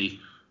Oaks filly.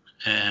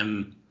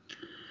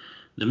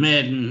 The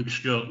maiden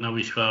stroke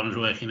novice form's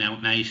working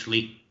out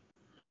nicely.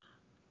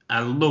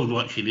 I loved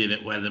what she did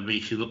at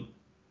Weatherby. She looked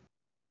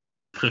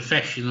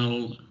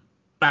professional,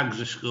 bags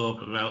of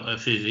scope about her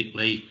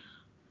physically,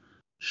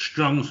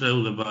 strong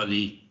through the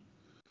body,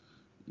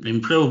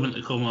 improvement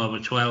to come over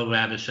 12,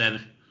 I'd have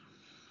said.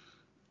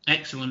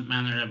 Excellent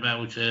manner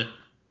about her,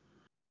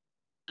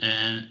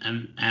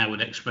 and I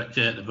would expect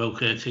her to book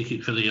her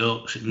ticket for the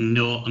Oaks in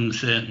no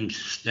uncertain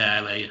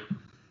style here.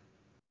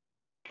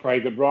 Very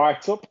good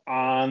write-up,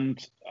 and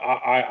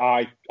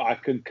I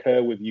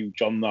concur with you,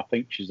 John. I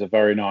think she's a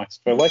very nice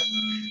filly.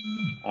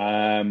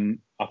 I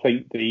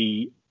think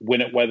the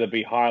win at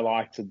Weatherby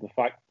highlighted the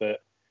fact that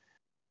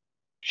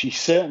she's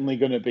certainly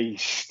going to be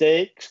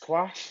stakes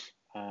class,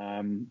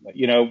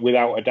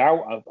 without a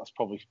doubt. That's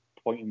probably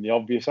pointing the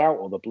obvious out,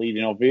 or the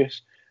bleeding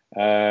obvious.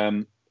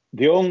 The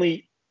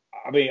only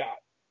I mean,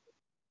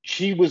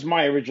 she was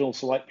my original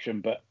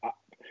selection, but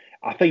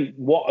I think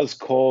what has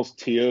caused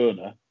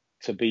Tiona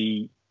to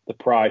be the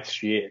price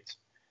she is.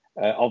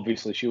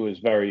 Obviously, she was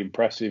very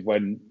impressive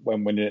when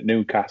winning at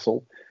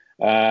Newcastle,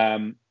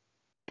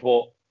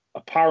 but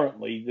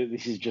apparently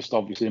this is just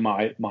obviously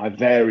my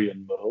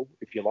variant Merle,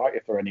 if you like,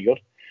 if they're any good.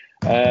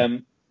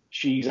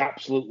 She's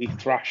absolutely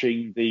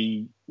thrashing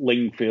the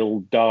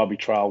Lingfield Derby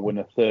trial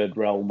winner Third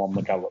Realm on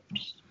the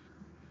gallops.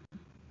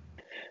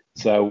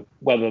 So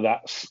whether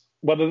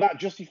that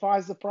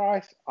justifies the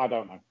price, I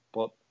don't know.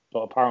 But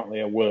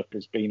apparently her work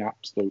has been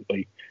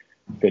absolutely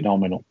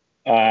phenomenal.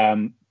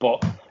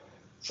 But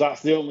so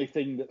that's the only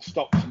thing that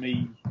stops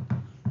me,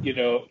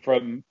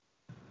 from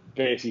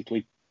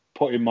basically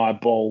putting my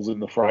balls in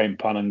the frying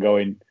pan and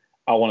going,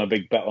 I want a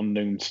big bet on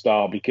Noon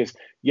Star because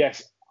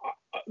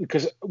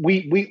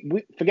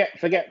we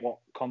forget what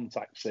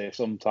contacts say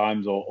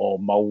sometimes or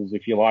moles,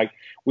 if you like.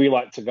 We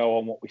like to go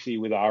on what we see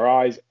with our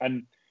eyes,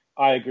 and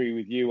I agree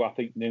with you. I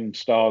think Noon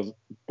Star's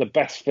the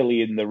best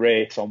filly in the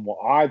race on what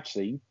I've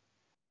seen,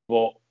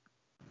 but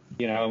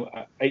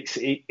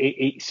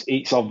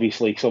it's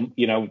obviously some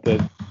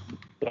the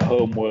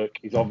homework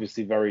is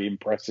obviously very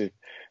impressive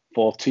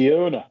for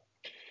Tiona.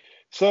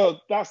 So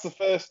that's the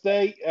first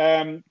day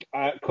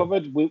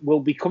covered.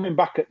 We'll be coming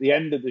back at the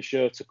end of the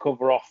show to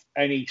cover off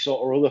any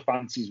sort of other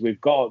fancies we've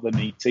got at the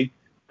meeting,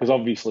 because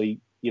obviously,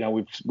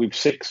 we've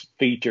 6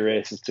 feature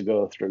races to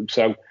go through.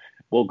 So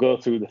we'll go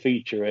through the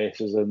feature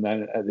races, and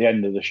then at the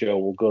end of the show,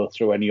 we'll go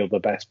through any other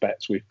best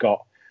bets we've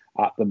got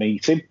at the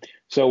meeting.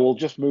 So we'll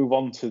just move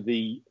on to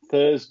the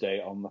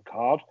Thursday on the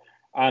card,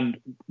 and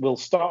we'll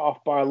start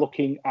off by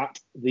looking at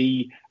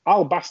the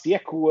Albasti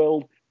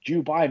Equiworld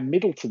Dubai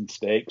Middleton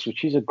Stakes,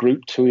 which is a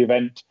Group 2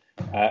 event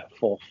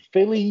for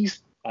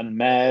fillies and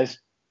mares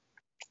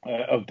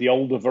of the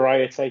older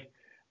variety.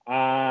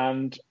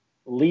 And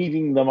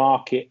leading the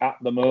market at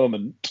the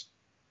moment,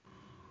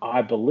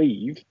 I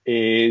believe,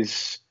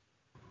 is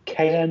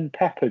KN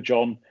Pepper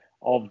John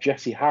of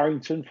Jesse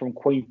Harrington from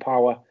Queen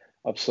Power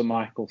of Sir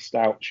Michael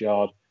Stout's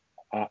Yard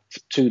at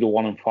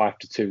 2-1 and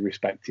 5-2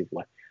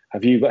 respectively.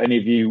 Have you got any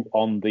view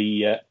on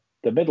the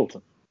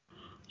Middleton?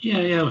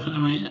 Yeah. I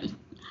mean,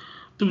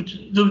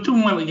 they've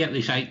done well to get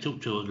this hyped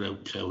up to a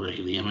Group 2,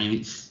 really. I mean,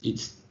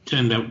 it's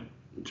turned out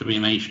to be a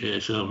nice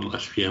race over the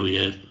last few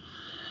years.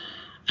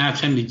 I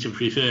tended to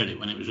prefer it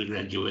when it was a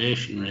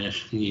graduation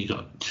race. You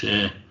got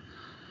a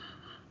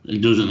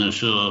dozen or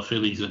so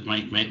fillies that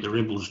might make the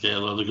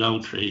Ribblesdale or the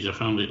Gold Trees. I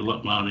found it a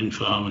lot more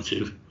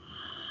informative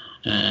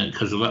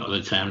because a lot of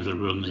the times I've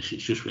run this,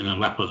 it's just been a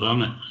lap of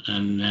honour.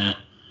 And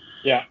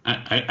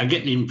I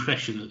get the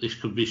impression that this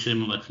could be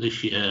similar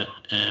this year.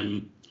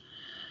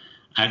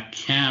 I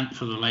can't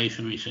for the life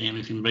of me say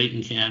anything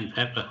beating KN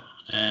Pepper.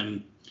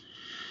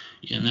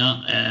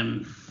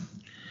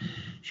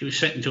 She was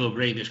second to a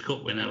Breeders'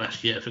 Cup winner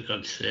last year, for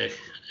God's sake.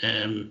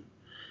 Aiden's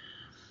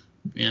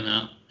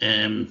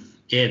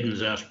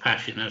House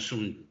Passion has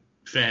some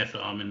fair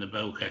form in the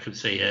bulk. I could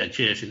see her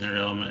chasing her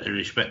home at a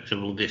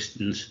respectable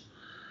distance.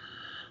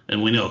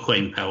 And we know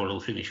Queen Power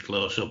will finish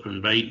close up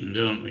and beaten,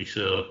 don't we?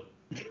 So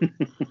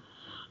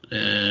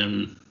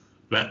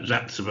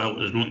that's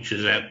about as much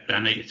as I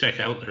need to take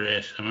out the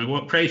race. I mean,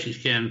 what price is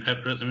KN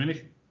Pepper at the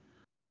minute?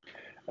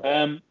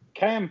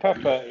 KN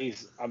Pepper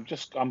is. I'm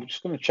just going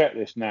to check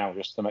this now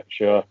just to make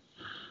sure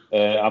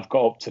I've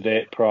got up to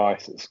date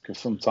prices, because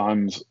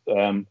sometimes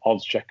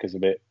odds checkers a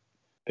bit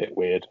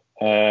weird.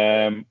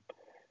 Right,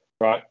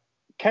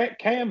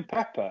 KN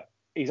Pepper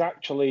is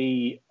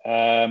actually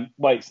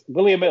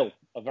William Hill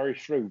are very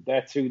shrewd.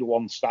 They're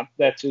 2-1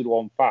 They're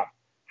 2-1 fab.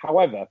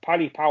 However,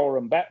 Paddy Power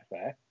and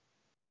Betfair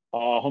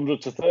are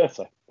 100 to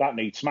 30. That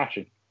needs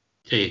smashing.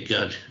 Dear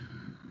God.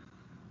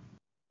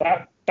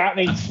 That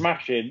needs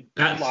smashing.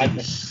 That's like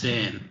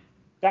insane.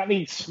 That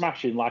needs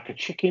smashing like a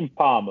chicken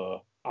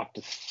parmo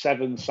after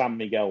 7 San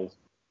Miguels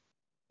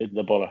in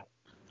the butter.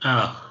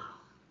 Oh.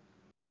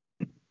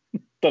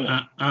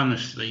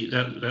 Honestly,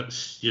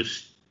 that's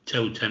just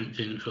too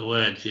tempting for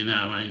words, I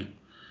mean,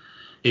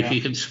 if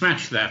you could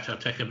smash that, I'd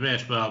take a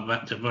baseball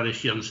bat to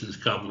Boris Johnson's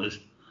cobblers.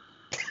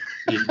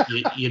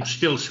 You'd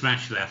still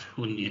smash that,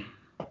 wouldn't you?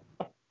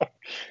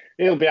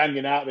 He'll be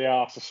hanging out the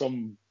arse of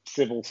some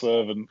civil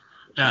servant.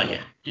 Oh,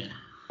 yeah.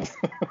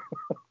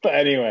 But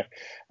anyway,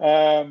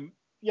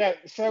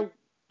 so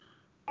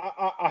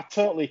I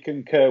totally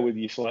concur with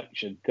your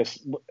selection,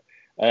 because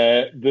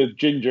the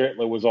Ginger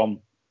Hitler was on,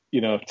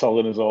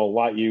 telling us all,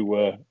 like you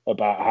were,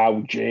 about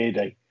how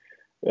jaded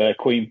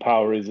Queen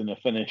Power is in a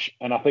finish.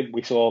 And I think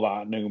we saw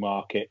that at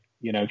Newmarket.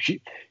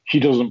 She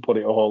doesn't put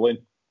it all in.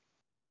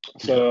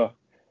 So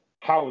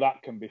how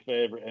that can be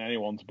favourite in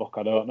anyone's book,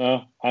 I don't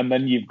know. And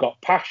then you've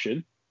got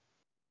Passion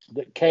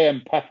that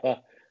KN Pepper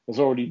has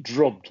already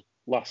drubbed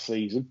last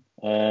season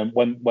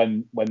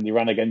when they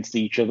ran against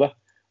each other.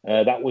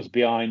 That was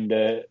behind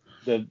the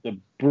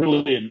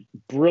brilliant,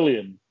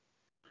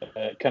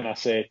 can I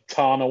say,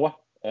 Tarnower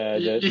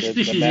This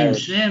is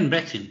insane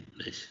betting.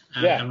 This.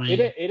 I mean,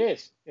 it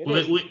is. I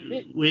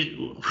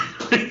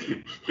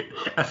think,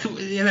 I'm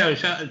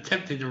sort of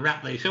tempted to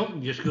wrap this up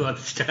and just go and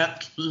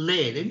start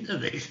laying into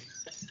this.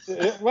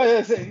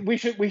 Well, we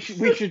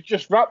should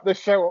just wrap the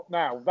show up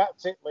now.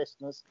 That's it,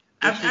 listeners.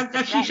 As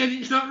she said,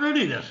 it's not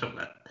running or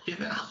something.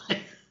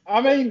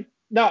 I mean,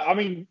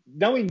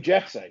 knowing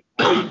Jessie,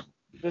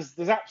 there's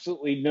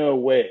absolutely no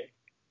way.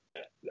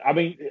 I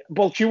mean,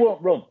 well, she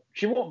won't run.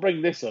 She won't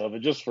bring this over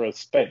just for a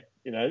spin.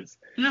 It's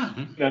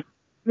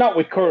not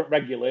with current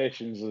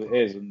regulations as it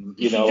is, and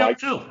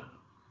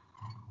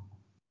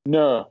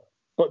no.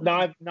 But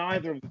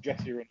neither of the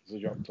Jessie runners are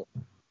jumped up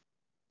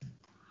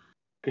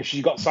because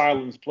she's got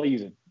silence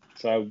pleasing.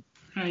 So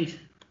right.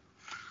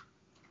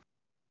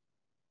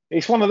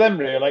 It's one of them,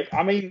 really.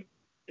 I mean,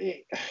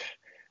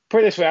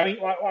 put it this way. I mean,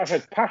 like I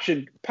said,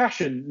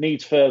 passion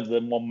needs further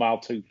than 1 mile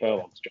 2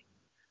 furlongs.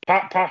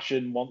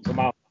 Passion wants a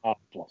mile and a half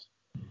plus.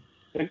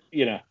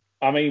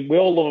 I mean, we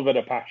all love a bit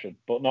of passion,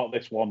 but not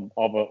this one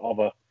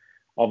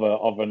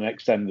of an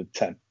extended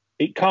 10.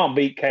 It can't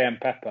beat KM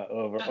Pepper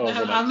over.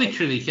 I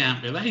literally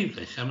can't believe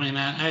this. I mean,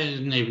 I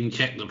didn't even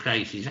check the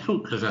prices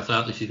out because I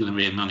thought this is going to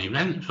be a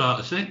non-event, 4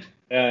 to 6.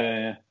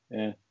 Yeah.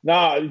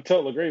 No, in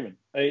total agreement.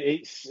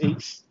 It's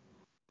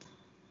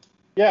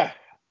yeah.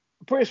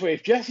 Put it this way: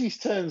 if Jessie's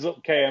turns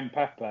up KM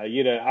Pepper,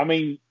 I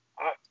mean,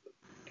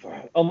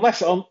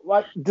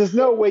 there's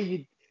no way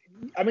you.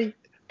 I mean,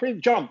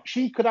 John,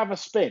 she could have a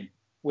spin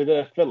with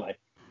her filly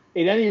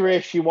in any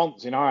race she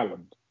wants in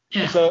Ireland.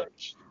 Yeah. So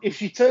if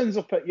she turns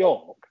up at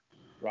York,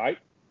 right,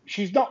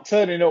 she's not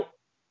turning up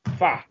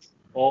fat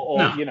or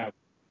no.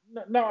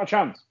 Not a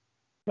chance.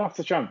 Not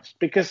a chance.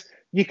 Because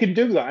you can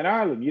do that in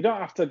Ireland. You don't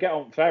have to get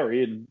on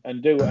ferry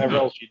and do whatever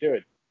else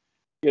you're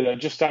doing.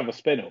 Just have a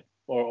spin up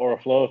or a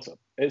floater.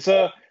 It's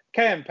a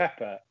KM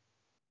Pepper.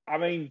 I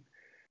mean,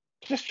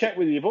 just check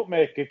with your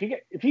bookmaker.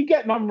 If you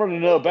get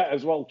non-running no bet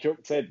as well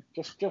chucked in,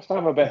 just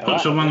have a bet.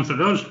 Put someone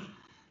for us.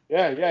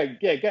 Yeah.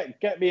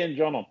 Get me and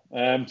John on.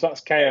 So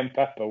that's KM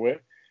Pepper.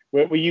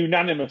 We're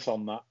unanimous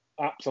on that.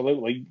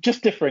 Absolutely,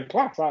 just different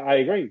class. I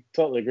agree.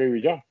 Totally agree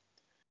with John.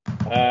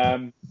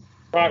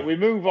 Right, we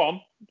move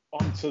on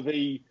to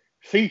the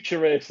feature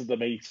race of the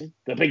meeting,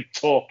 the big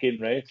talking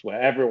race where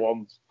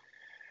everyone's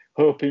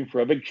hoping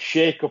for a big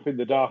shake-up in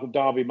the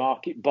Derby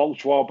market.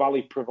 Bolshoi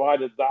Bally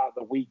provided that at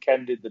the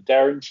weekend in the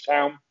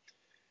Derringstown.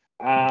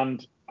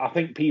 And I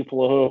think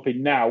people are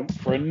hoping now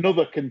for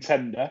another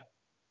contender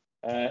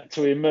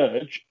to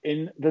emerge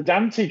in the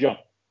Dante, John.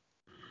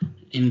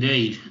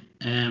 Indeed.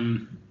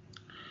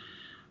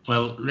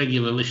 Well,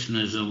 regular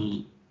listeners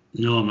will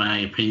know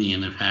my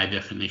opinion of High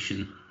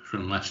Definition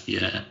from last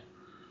year.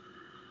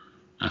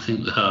 I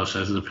think the horse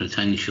has the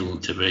potential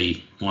to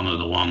be one of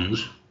the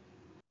ones.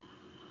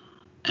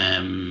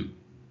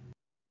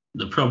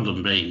 The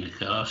problem being, of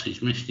course,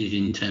 he's missed his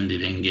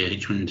intended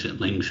engagement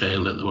at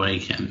Lingsfield at the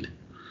weekend.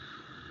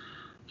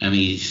 And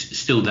he's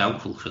still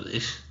doubtful for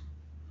this.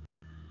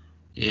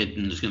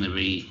 Aidan's going to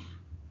be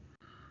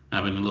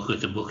having a look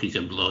at a bucket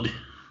of blood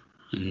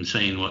and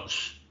seeing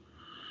what's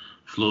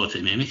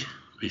floating in it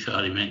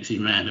before he makes his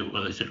mind up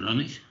whether to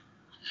run it.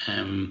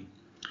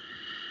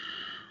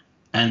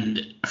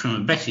 And from a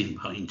betting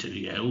point of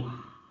view,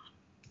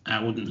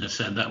 I wouldn't have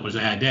said that was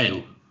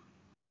ideal,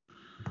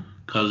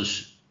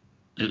 because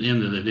at the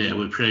end of the day,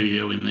 we're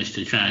previewing this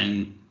to try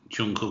and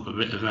chunk up a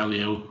bit of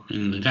value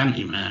in the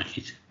Dante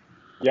market.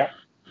 Yeah.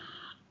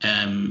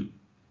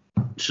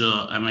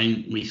 So, I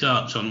mean, my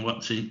thoughts on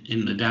what's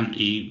in the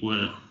Dante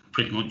were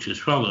pretty much as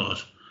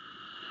follows.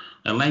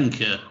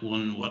 Alenka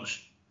won what's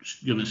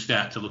going to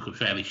start to look a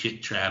fairly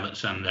shit trial at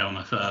Sandown,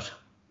 I thought.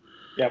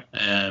 Yep.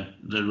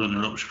 The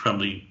runner-up's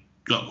probably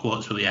got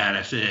quotes for the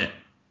RSA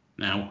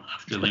now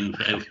after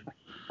Lingfield.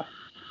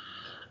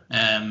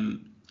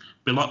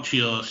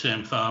 Bellocchio,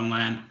 same farm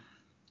line.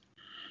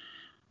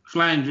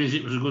 Flying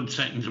Visit was a good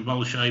second to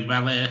Bolshoi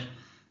Ballet.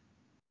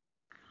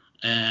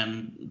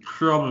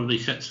 Probably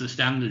sets the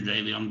standard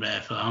really on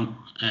bare farm,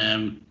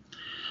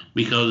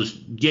 because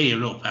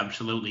Gear Up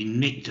absolutely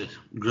nicked a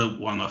Group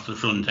 1 off the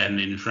front end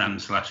in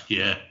France last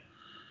year.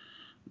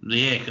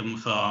 The Acom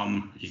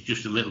form is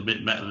just a little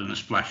bit better than a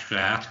splash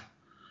fart.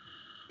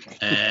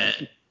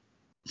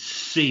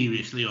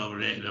 Seriously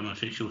overrated on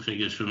official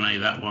figures for me,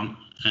 that one,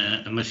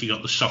 unless you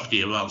got the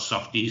softy of all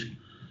softies.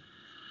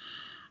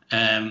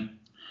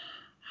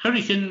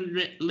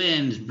 Hurricane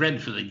Lane's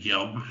bred for the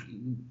job,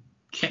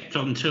 kept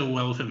on too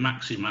well for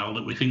Maximal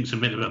that we think's a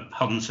bit of a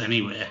ponce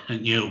anyway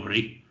at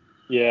Newbury.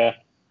 Yeah.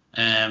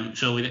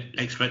 So we'd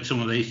expect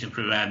some of these to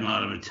provide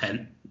more of a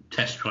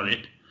test for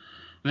it.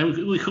 And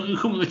then we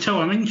come with the two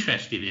I'm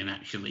interested in,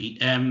 actually.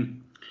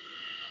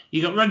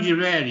 You got Roger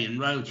Varian,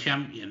 Royal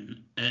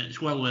Champion. It's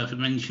well worth a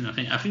mention, I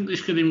think. I think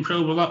this could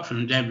improve a lot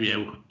from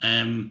debut.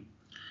 And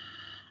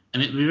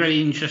it'd be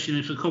very interesting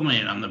if they come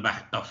here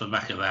off the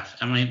back of that.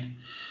 I mean,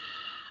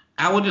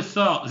 I would have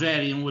thought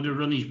Varian would have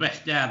run his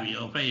best derby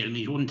up here, and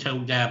he's won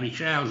 2 derby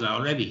trials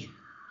already.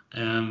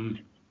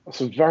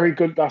 That's a very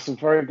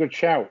good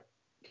shout.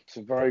 It's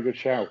a very good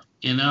shout.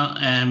 You know,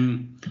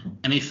 and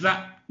if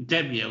that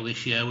debut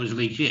this year was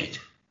legit,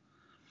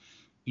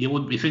 you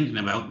wouldn't be thinking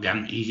about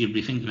Dante's, you'd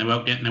be thinking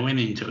about getting a win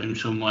into him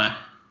somewhere.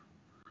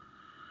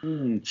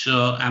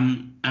 So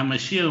I'm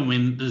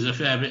assuming there's a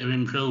fair bit of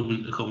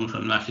improvement to come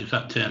from that if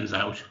that turns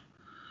out.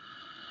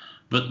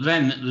 But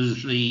then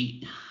there's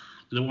the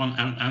one,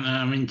 and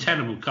I'm in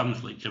terrible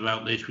conflict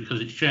about this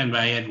because it's trained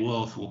by Ed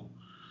Worthel.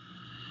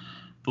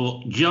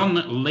 But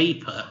John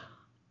Leaper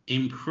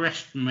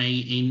impressed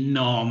me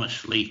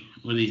enormously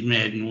with his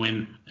maiden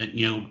win at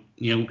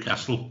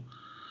Newcastle.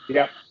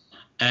 Yeah.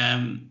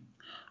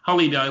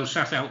 Holly Doyle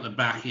sat out the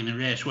back in a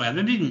race where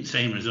they didn't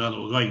seem as though they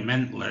were going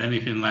mental or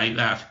anything like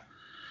that.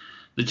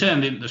 They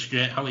turned into the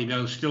straight. Holly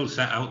Doyle still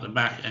sat out the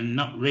back and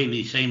not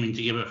really seeming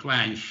to give a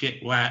flying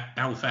shit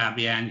how far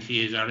behind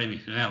she is or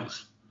anything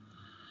else.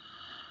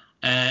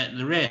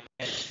 The race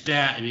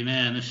started in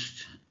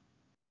earnest.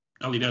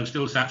 Holly Doyle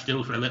still sat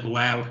still for a little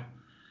while.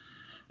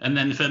 And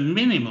then for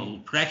minimal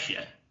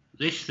pressure,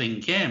 this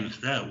thing came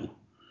through,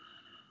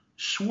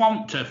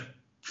 swamped a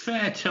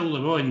fair tool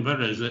of Owen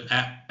Burrows that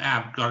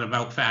I've got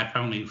about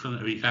 £5 in front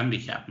of his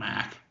handicap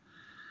mark,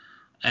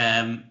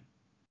 and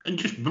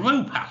just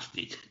blew past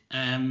it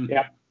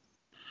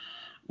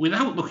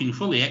without looking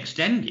fully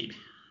extended.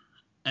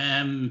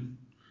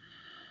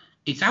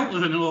 It's out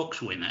of an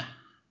Oaks winner.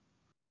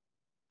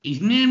 He's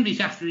named it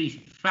after his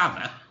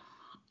father.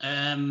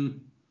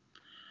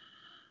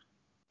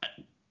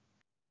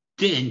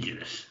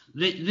 Dangerous.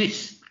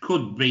 This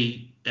could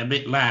be a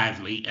bit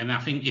lively, and I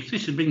think if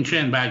this had been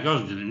trained by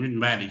Gosden and ridden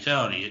by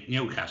Vittori at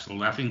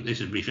Newcastle, I think this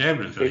would be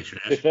favourite for this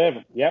race.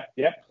 Favourite.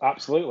 Yep,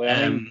 absolutely.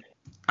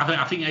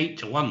 I think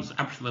 8-1's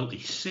absolutely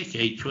sick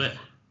each way.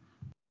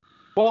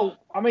 Well,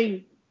 I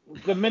mean,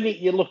 the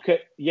minute you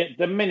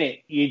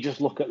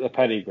just look at the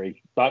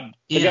pedigree, but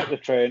forget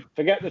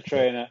the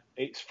trainer.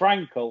 It's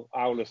Frankel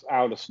out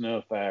of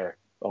Snow Fairy,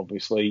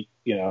 obviously,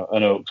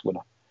 an Oaks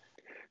winner.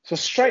 So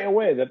straight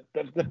away,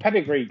 the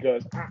pedigree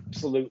goes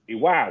absolutely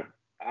wow.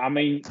 I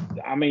mean,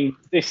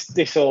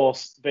 this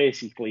horse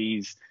basically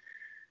is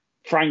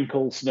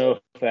Frankel Snow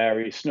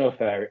Fairy,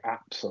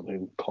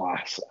 absolute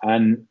class.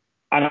 And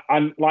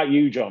like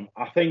you, John,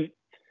 I think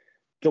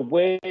the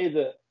way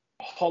that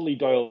Holly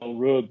Doyle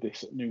rode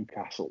this at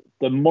Newcastle,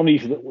 the money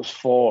that was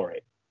for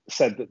it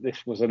said that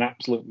this was an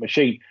absolute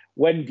machine.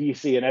 When do you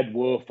see an Ed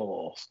Worthel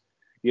horse,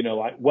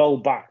 like well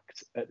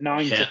backed at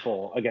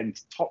 9-4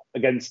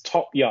 against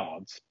top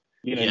yards?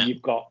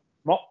 You've got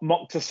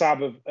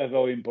Moktasab of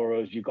Owen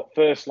Burrows, you've got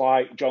First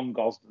Light, John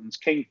Gosden's,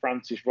 King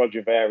Francis,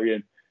 Roger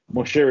Varian,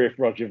 Musharraf,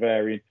 Roger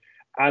Varian,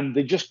 and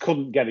they just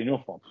couldn't get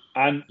enough on.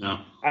 And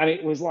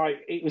it was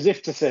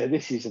if to say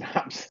this is an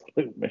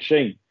absolute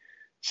machine.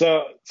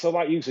 So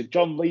like you said,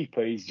 John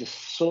Leaper is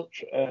just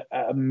such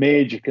a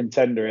major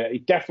contender.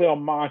 He's definitely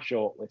on my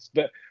shortlist.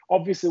 But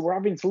obviously, we're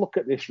having to look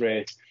at this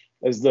race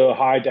as though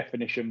high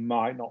definition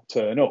might not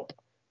turn up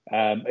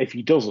if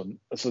he doesn't.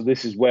 So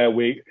this is where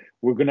we're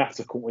going to have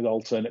to come with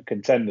alternate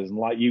contenders. And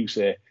like you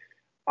say,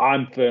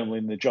 I'm firmly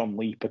in the John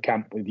Leaper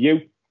camp with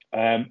you.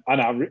 And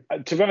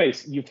to be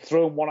honest, you've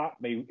thrown one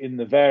at me in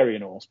the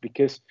Varian horse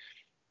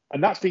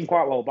and that's been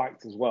quite well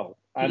backed as well.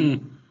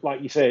 And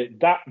like you say,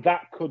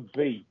 that could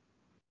be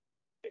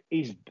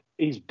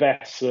his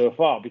best so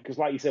far, because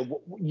like you said,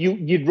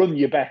 you'd run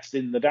your best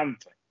in the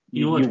Dante.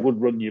 You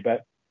would run your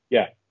best.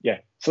 Yeah.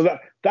 So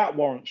that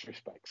warrants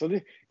respect. So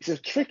it's a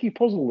tricky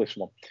puzzle, this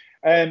one.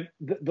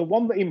 The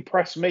one that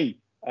impressed me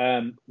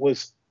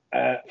was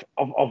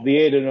of the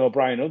Aidan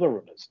O'Brien other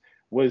runners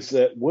was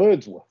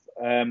Wordsworth.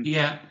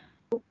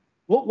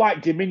 Looked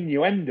like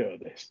diminuendo,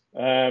 this.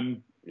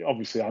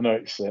 Obviously, I know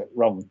it's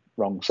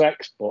wrong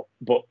sex, but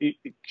it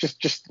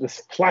just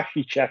this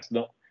flashy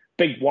chestnut,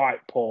 big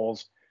white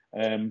paws,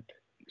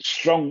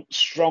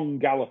 strong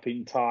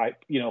galloping type,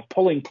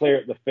 pulling clear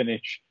at the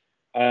finish,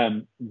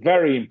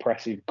 very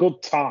impressive,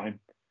 good time.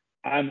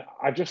 And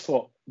I just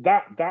thought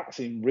that's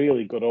in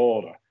really good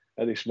order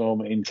at this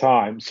moment in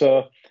time.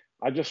 So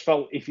I just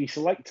felt if he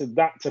selected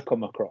that to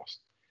come across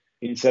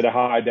instead of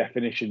high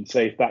definition,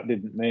 say if that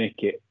didn't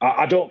make it,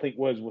 I don't think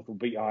Wordsworth will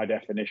beat high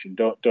definition.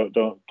 Don't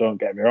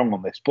get me wrong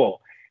on this, but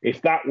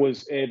if that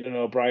was Aidan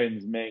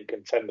O'Brien's main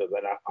contender,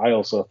 then I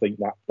also think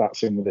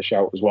that's in with a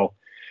shout as well.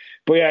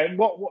 But yeah,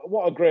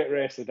 what a great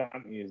race the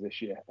Dante is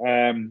this year.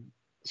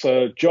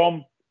 So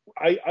John,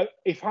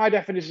 if high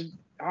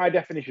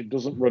definition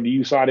doesn't run, are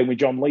you siding with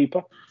John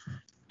Leaper?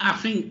 I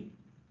think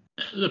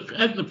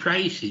at the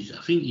prices,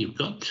 I think you've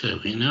got to.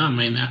 I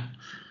mean,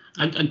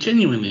 I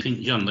genuinely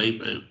think John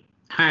Leaper,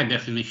 high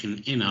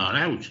definition in or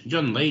out,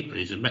 John Leaper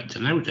is a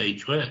better out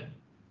each way.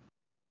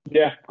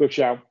 Yeah, good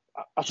shout.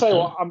 I'll tell you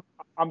what,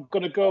 I'm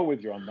going to go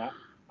with you on that,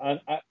 and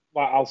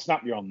I'll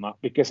snap you on that,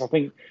 because I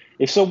think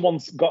if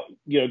someone's got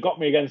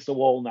me against the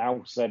wall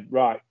now, said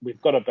right,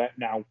 we've got a bet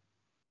now,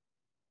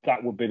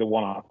 that would be the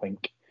one, I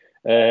think.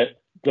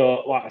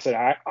 Though, like I said,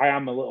 I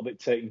am a little bit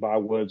taken by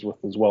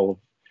Wordsworth as well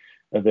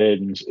of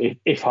Aidan's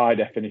if high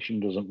definition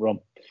doesn't run.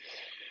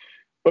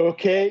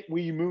 Okay,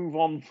 we move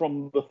on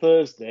from the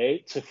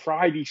Thursday to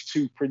Friday's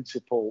two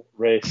principal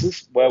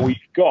races, where we've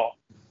got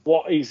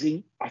what is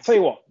in. I tell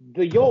you what,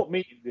 the York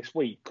meeting this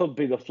week could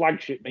be the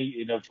flagship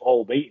meeting of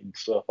all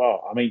meetings so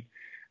far. I mean,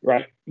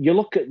 right, you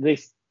look at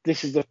this.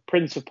 This is the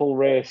principal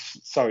race.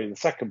 Sorry, the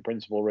second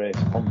principal race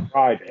on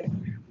Friday,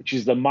 which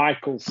is the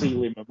Michael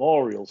Seeley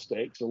Memorial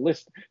Stakes,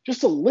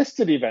 just a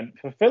listed event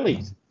for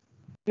fillies.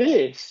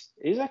 This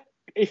is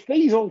if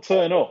these all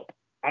turn up,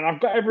 and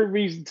I've got every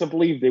reason to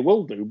believe they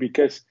will do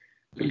because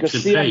It's a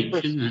the page,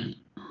 Empress. isn't it?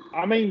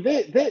 I mean,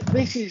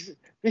 this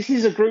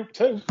is a Group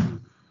 2.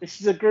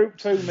 This is a Group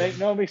 2. Make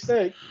no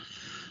mistake.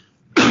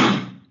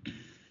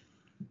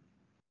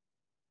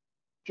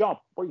 John,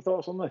 what are your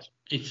thoughts on this?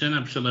 It's an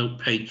absolute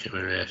peach of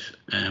a race.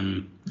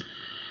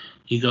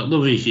 You got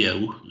Love Is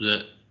You,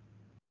 that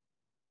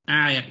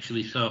I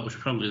actually thought was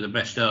probably the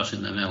best horse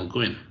in the Nell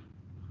Gwyn.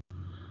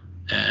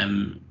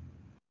 And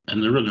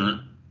the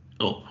runner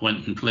up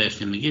went and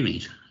placed in the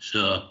Guineas.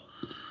 So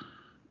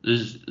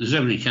there's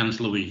every chance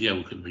Love Is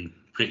You could be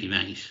pretty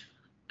nice.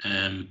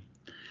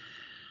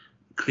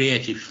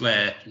 Creative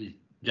Flair is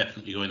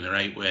definitely going the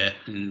right way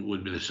and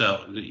would be the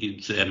sort that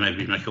you'd say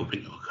maybe make up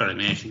into a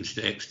Coronation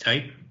Stakes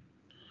type.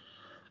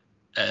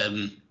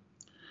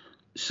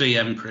 Sea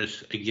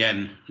Empress,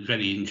 again,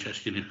 very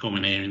interested in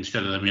coming here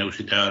instead of the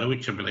Musidora,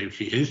 which I believe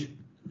she is.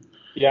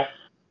 Yeah.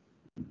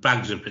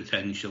 Bags of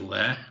potential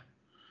there.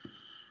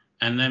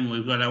 And then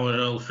we've got our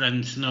old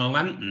friend Snow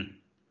Lantern.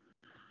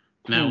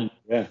 Now,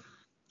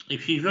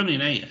 if she's running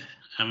here,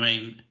 I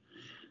mean,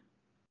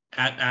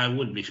 I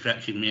would be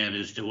scratching my head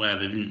as to why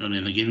they didn't run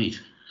in the Guineas,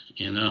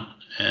 you know.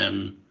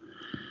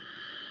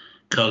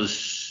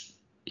 Because,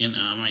 you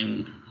know, I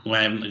mean,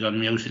 why haven't they gone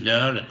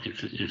Musidora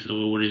if they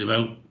were worried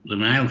about the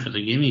mile for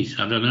the Guineas?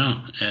 I don't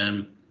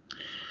know.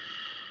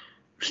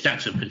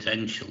 Stacks of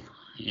potential,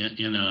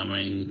 you know, I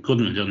mean,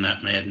 couldn't have done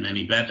that maiden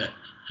any better.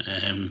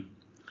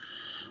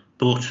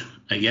 But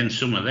against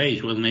some of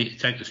these, we'll need to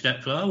take a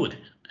step forward.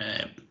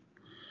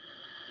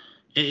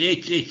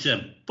 It's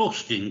a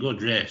busting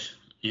good race,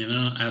 you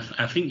know.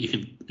 I think you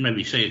could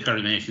maybe see a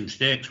Coronation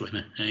Stakes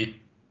winner. Eh?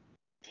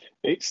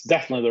 It's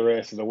definitely the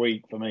race of the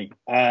week for me.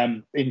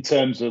 In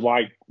terms of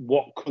like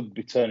what could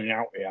be turning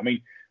out here. I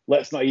mean,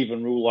 let's not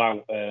even rule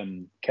out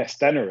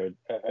Kestenna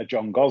or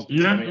John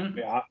Gosden.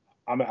 Yeah.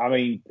 I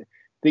mean,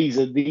 these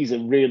are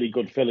really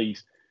good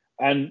fillies,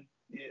 and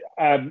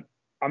I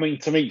mean,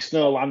 to me,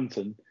 Snow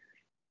Lantern,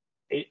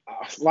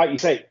 like you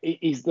say, it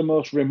is the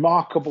most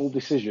remarkable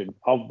decision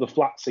of the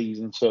flat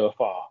season so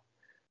far.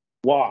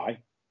 Why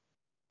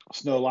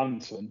Snow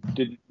Lantern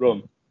didn't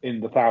run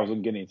in the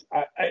 1,000 Guineas.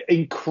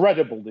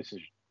 Incredible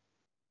decision.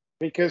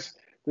 Because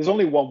there's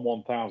only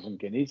 1,000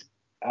 Guineas.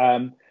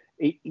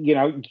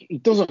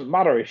 It doesn't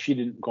matter if she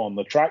didn't go on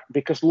the track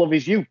because Love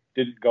Is You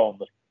didn't go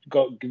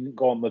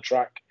on the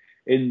track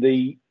in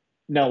the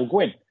Nell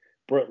Gwyn.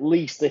 But at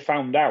least they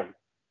found out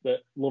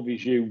that Love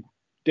Is You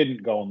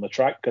didn't go on the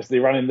track because they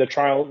ran in the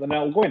trial at the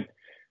Nell Gwyn.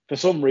 For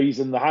some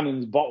reason, the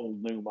Hannons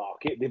bottled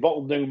Newmarket. They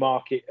bottled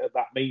Newmarket at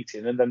that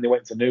meeting and then they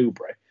went to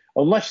Newbury.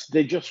 Unless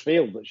they just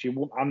feel that she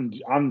won't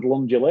handle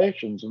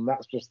undulations, and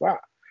that's just that.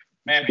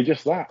 Maybe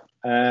just that.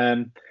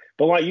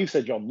 But like you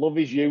said, John, Love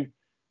Is You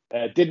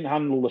didn't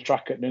handle the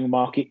track at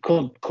Newmarket.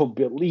 Could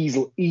be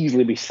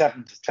easily be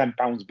 £7 to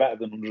 £10 better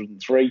than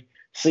 103.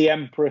 Sea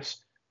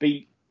Empress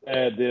beat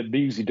the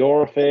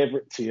Musidora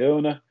favourite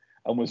Tiona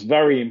and was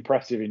very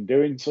impressive in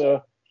doing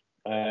so.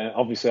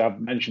 Obviously, I've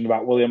mentioned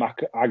about William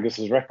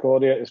Agus's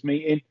record here at this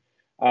meeting.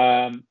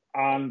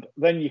 And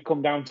then you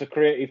come down to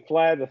Creative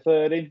Flair, the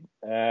third in,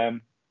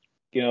 that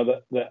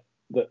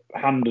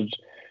handed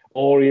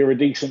Aurea a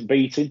decent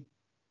beating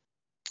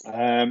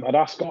at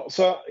Ascot.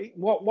 So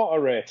what a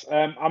race!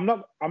 I'm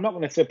not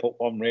going to tip up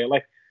one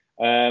really,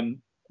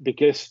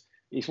 because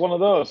it's one of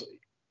those.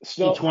 It's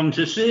one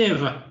to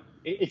savour.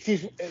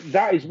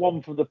 That is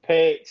one for the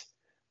pate.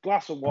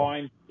 Glass of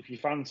wine if you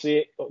fancy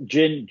it.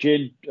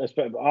 Gin,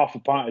 half a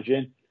pint of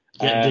gin.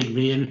 Get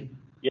Digby in.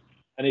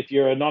 And if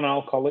you're a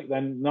non-alcoholic,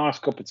 then nice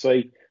cup of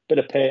tea, bit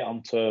of pate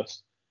on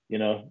toast, you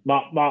know,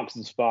 Marks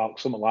and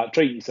Sparks, something like that.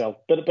 Treat yourself.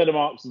 Bit of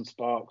Marks and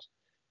Sparks,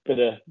 bit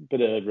of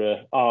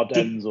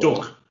Ardennes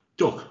duck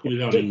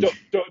with orange.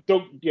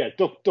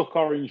 Duck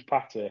orange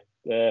pate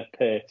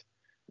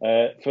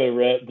for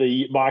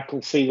the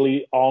Michael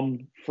Seeley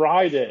on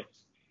Friday.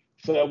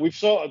 So we've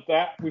sorted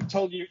that. We've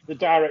told you the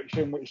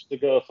direction which to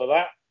go for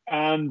that,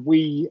 and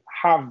we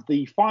have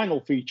the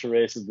final feature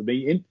race of the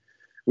meeting,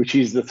 which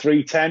is the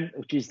 310,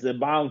 which is the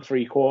mile and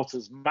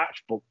 3/4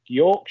 matchbook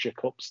Yorkshire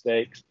Cup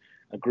Stakes,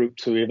 a Group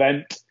 2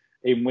 event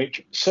in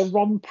which Sir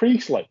Ron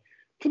Priestley,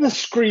 for the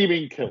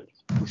Screaming Kilt,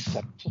 is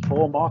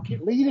 7-4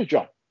 market leader,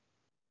 John.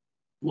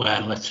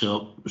 Well, let's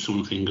hope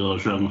something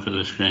goes wrong for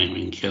the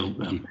Screaming Kilt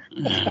then.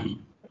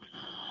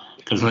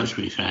 Because let's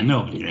be fair,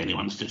 nobody really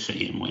wants to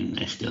see him win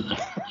this, do they?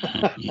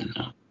 You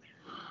know.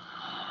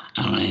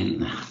 I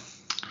mean,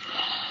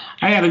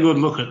 I had a good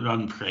look at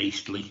Ron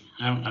Priestley.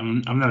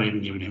 I'm not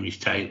even giving him his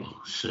title,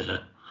 so.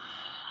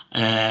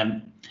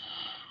 And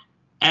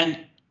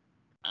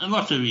a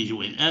lot of his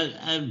wins,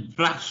 a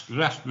vast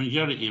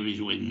majority of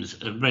his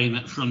wins have been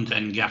at front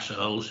end gas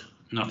holes,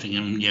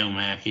 Nottingham,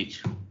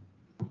 Newmarket,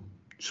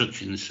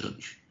 such and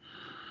such.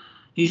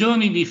 His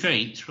only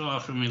defeats, 4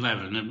 from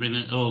 11, have been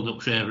at hold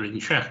up favouring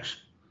tracks.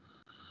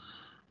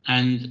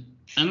 And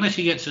unless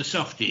he gets a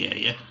softy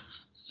area,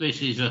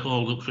 this is a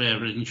hold up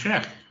favouring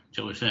track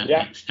to a certain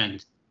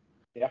extent.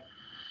 Yeah.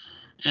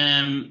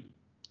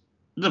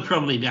 They're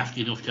probably daft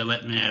enough to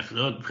let Mayerth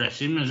Road press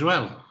him as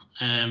well.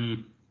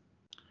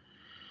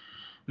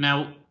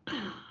 Now,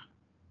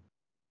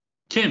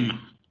 Tim,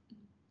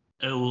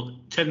 who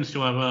tends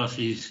to have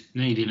horses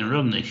needing a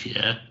run this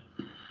year,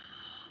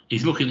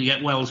 he's looking to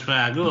get Wells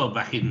Fargo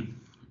back in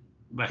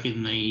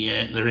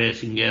the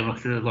racing game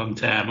after a long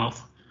time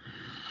off.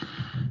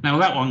 Now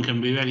that one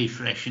can be very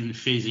fresh and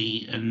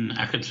fizzy, and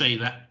I could say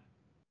that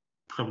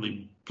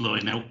probably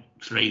blowing out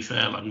 3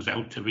 furlongs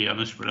out, to be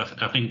honest,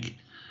 but I think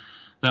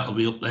that'll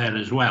be up there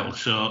as well.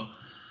 So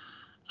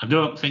I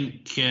don't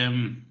think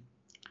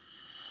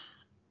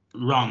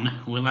Ron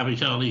will have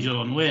it all his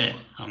own way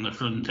on the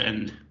front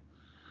end,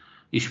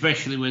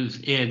 especially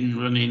with Aidan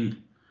running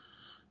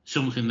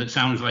something that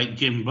sounds like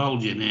Jim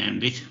Bolger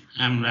named it,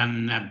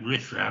 Amran Nad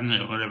Rifran,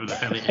 or whatever the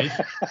hell it is,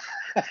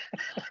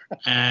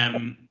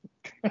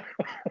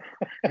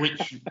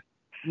 which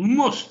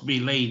must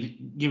be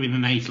giving a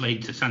nice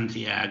lead to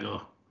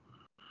Santiago,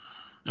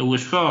 who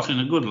was fourth in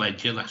a good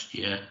ledger last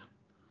year.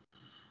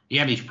 He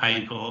had his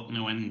pipe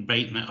opener when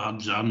beating at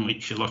odds on,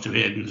 which a lot of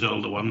Aidan's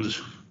older ones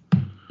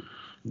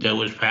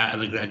do as part of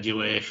the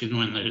graduation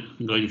when they're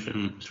going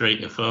from 3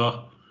 to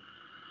 4.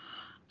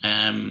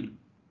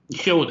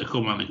 Sure to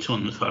come on a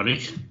ton for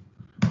it,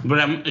 but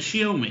I'm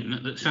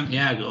assuming that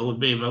Santiago would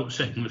be about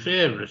second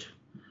favourite.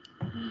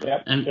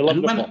 Yep. And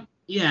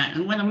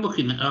when I'm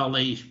looking at all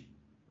these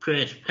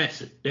pace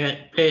pressers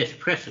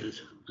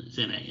that's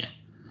in here,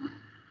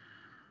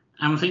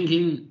 I'm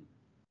thinking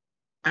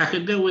I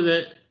could do with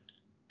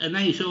a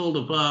nice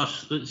older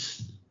horse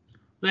that's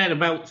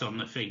thereabouts on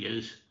the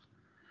figures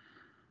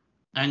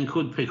and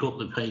could pick up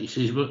the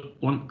pieces, but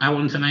I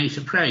want a nicer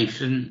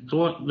price. And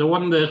the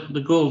one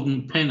the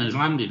golden pin has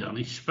landed on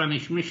is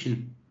Spanish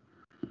Mission.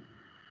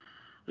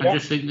 I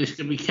just think this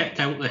can be kept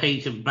out the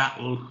heat of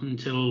battle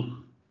until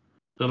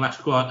the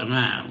last quarter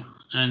mile.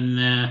 And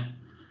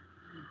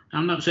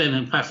I'm not saying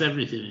he'll pass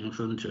everything in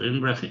front of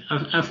him, but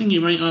I think he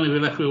might only be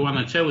left with 1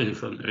 or 2 in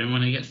front of him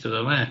when he gets to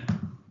the lane.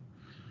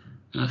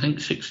 And I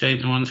think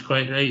 16 to 1 is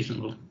quite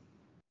reasonable.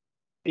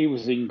 He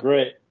was in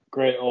great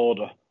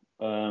order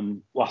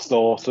last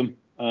autumn.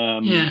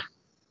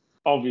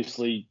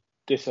 Obviously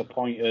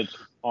disappointed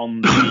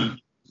on the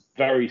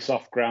very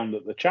soft ground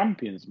at the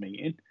Champions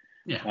meeting.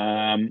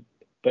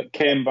 But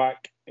came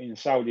back in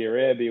Saudi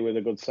Arabia with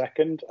a good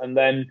second, and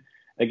then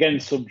again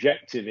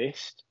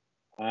subjectivist,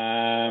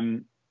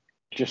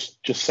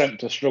 just sent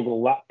to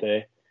struggle that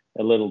day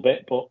a little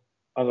bit. But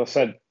as I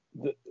said,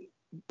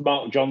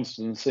 Mark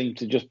Johnston seemed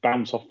to just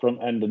bounce off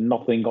front end and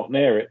nothing got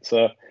near it.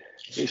 So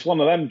it's one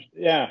of them.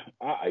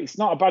 It's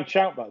not a bad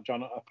shout that,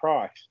 John, at a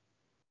price.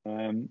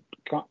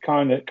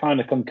 Kind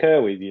of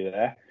concur with you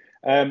there.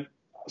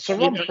 So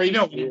Ron you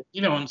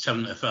don't want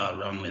 74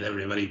 wrong with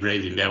everybody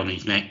breathing down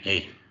his neck,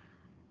 eh?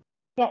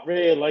 Not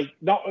really.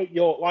 Not at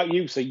your, like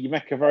you say. You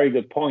make a very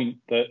good point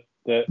that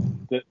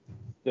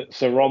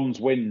Sir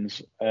Ron's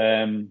wins,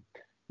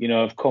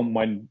 have come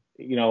when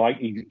like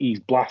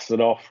he's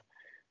blasted off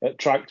at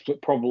tracks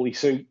that probably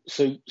suit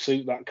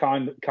that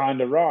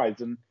kind of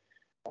rides. And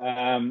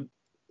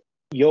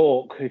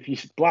York, if you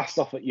blast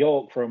off at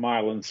York for 1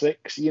 mile and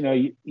 6,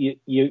 you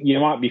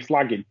might be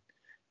flagging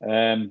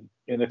in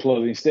the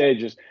closing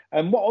stages.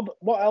 And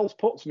what else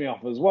puts me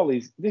off as well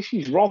is this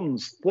is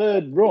Ron's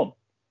 3rd run.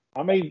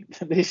 I mean,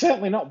 they're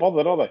certainly not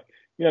bothered, are they?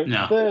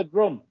 No. 3rd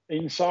run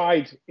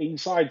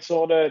inside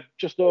sort of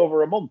just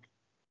over a month.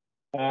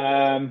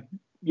 A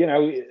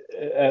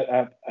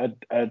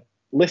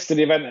listed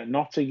event at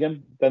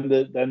Nottingham, then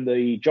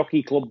the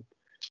Jockey Club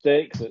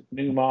Stakes at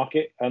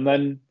Newmarket, and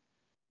then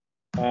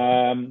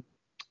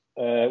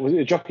was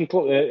it a Jockey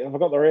Club? Have I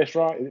got the race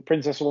right? Is it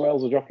Princess of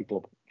Wales or Jockey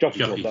Club?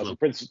 Jockey Club.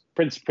 That's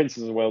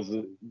Princess of Wales,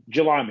 the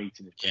July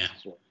meeting.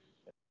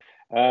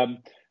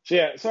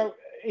 So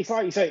it's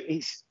like you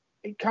say,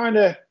 it kind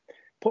of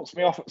puts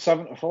me off at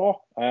 7 to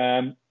 4,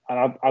 and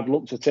I'd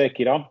look to take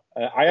it on.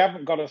 I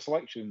haven't got a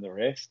selection in the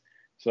race,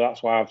 so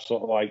that's why I've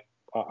sort of I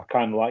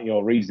kind of like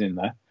your reasoning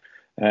there.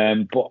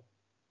 But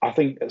I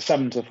think at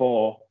 7 to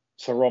 4,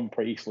 Sir Ron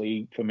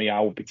Priestley, for me,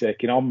 I would be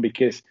taking on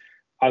because,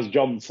 as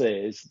John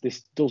says,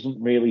 this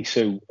doesn't really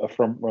suit a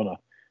front runner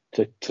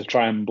to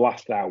try and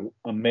blast out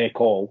and make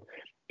all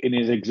in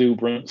his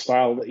exuberant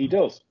style that he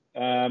does.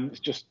 It's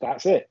just,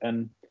 that's it.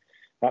 And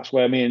that's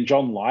where me and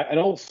John like. And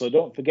also,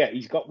 don't forget,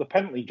 he's got the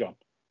penalty, John.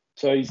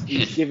 So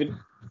he's given,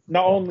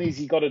 not only has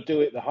he got to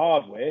do it the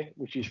hard way,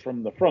 which is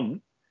from the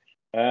front,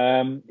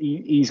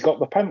 he's got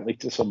the penalty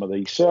to some of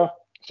these. So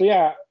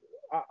yeah,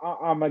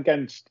 I'm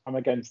against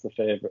the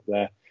favourite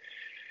there.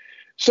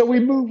 So we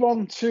move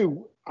on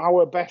to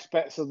our best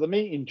bets of the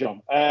meeting,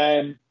 John.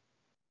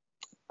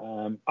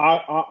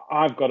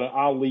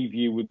 I'll leave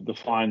you with the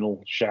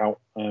final shout.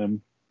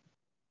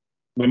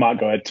 We might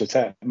go head to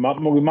head.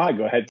 We might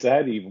go head to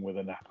head even with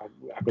a nap.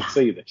 I could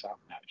see this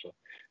happening actually,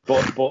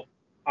 but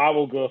I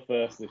will go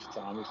first this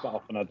time. It's not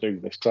often I do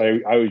this, so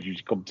I always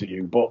usually come to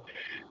you. But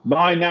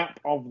my nap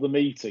of the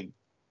meeting,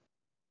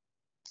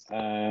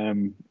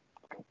 it'd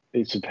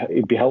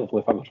be helpful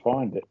if I could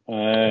find it.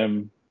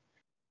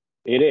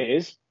 It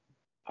is.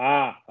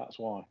 That's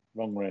why.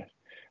 Wrong race.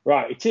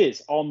 Right, it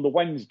is on the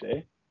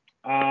Wednesday,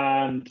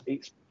 and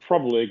it's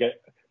probably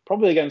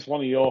against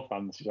one of your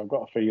fancies. I've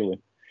got a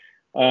feeling.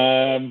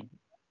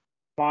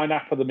 My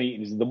nap of the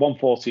meeting is the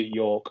 140 at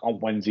York on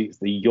Wednesday. It's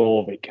the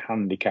Jorvik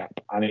handicap,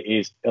 and it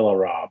is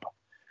Illarab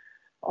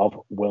of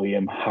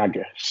William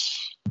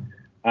Haggis.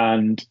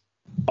 And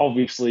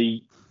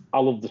obviously, I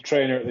love the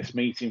trainer at this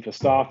meeting for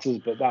starters,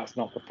 but that's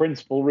not the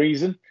principal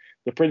reason.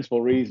 The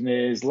principal reason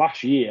is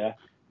last year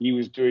he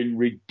was doing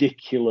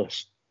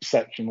ridiculous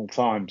sectional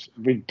times.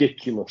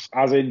 Ridiculous.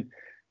 As in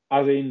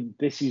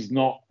this is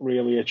not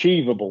really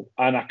achievable.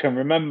 And I can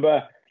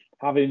remember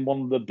having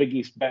one of the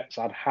biggest bets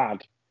I'd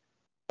had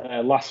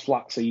last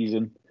flat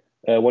season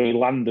when he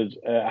landed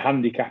a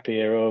handicap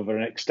here over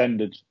an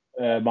extended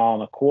mile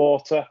and a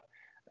quarter.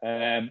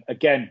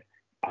 Again,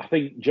 I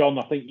think,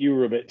 John, you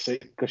were a bit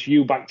sick because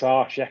you backed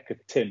Arshek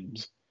of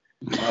Tim's.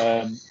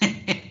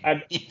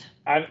 And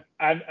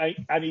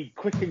he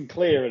quick and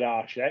clear at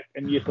Arshek,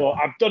 and you thought,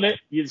 I've done it.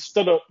 You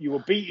stood up, you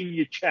were beating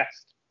your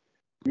chest.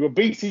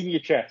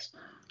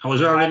 I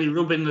was already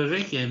rubbing the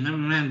Vicky, and never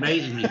mind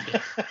beating me.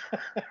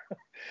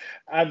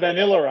 And then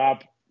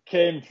Illarab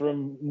came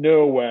from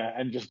nowhere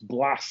and just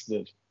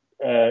blasted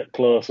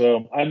close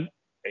home. And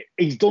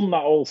he's done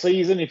that all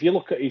season. If you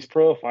look at his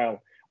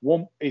profile,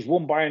 he's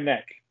won by a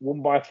neck,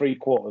 won by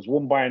 3/4,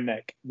 won by a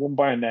neck, won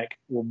by a neck,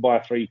 won by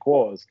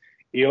 3/4.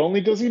 He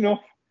only does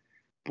enough,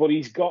 but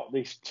he's got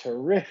this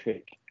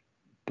terrific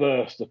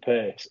burst of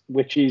pace,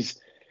 which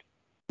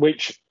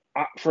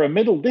for a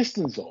middle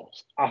distance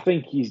horse, I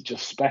think he's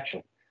just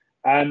special.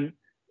 And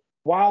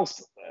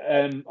whilst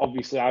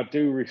obviously I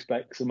do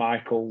respect Sir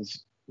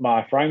Michael's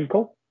my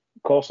Frankel,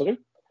 of course I do.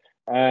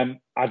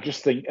 I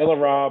just think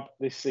Illarab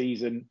this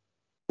season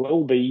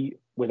will be,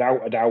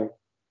 without a doubt,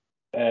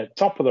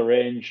 top of the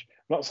range.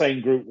 I'm not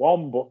saying Group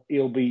 1, but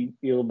he'll be,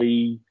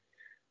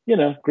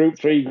 Group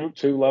 3, Group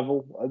 2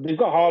 level. They've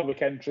got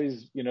Hardwick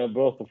entries,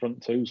 both the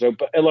front two. So,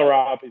 but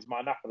Illarab is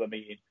my nap of the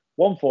meeting.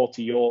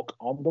 140 York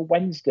on the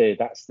Wednesday.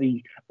 That's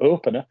the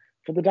opener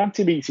for the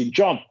Dante meeting.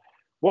 John,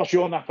 what's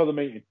your nap of the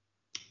meeting?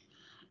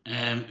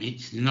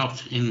 It's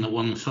not in the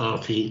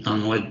 140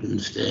 on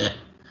Wednesday.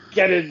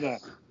 Get in there.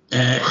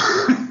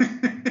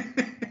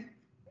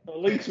 At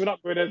least we're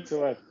not going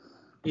into it.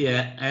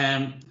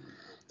 Yeah,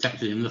 it's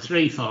actually in the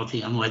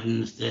 340 on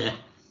Wednesday.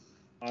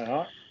 All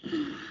right.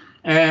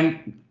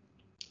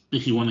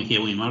 This is one of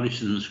Huey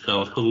Morrison's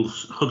called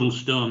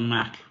Huddlestone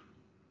Mac.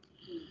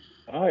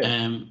 Oh,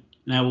 yeah.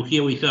 Now,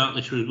 Huey thought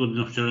this was good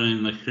enough to run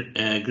in the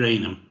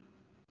Greenham.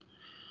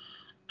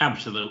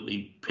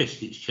 Absolutely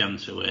pissed its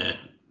chance away.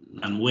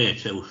 And way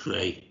too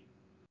free.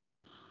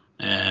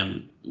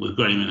 We've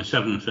got him in a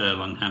 7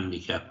 furlong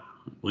handicap,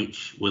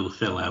 which will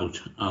fill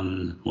out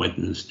on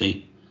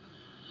Wednesday.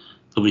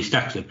 There'll be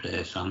stacks of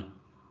pace on.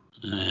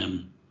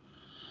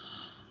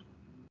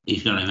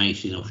 He's got a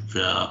nice enough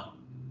draw.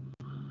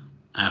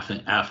 I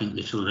think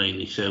this will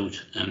really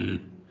suit.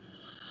 And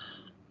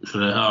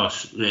for a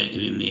horse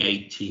rated in the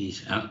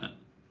 80s,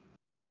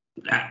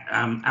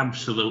 I'm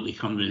absolutely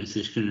convinced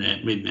this can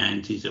rate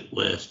mid-90s at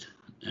worst.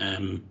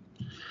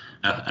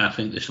 I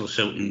think this will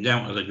suit him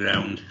down to the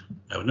ground.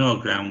 I have no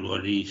ground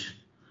worries.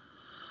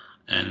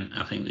 And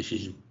I think this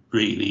is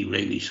really,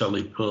 really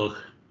solid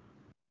poke.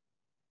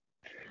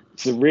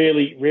 It's a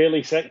really,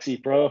 really sexy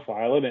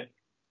profile, isn't it?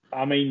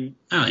 I mean,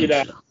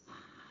 it's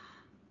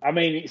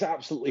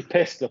absolutely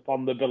pissed up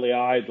on the Billy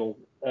Idol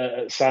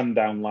at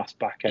Sandown last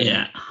back end.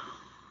 Yeah.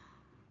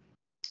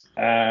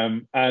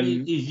 And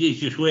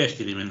he's just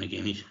wasted him in the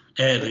Guineas,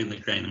 early in the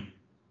training.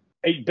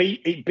 It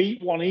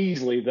beat one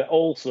easily that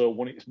also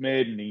won its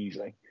maiden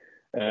easily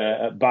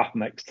at Bath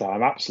next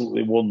time.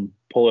 Absolutely won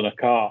pulling a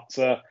cart.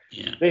 So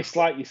This,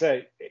 like you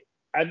say,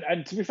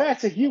 and to be fair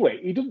to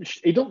Hewitt,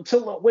 he don't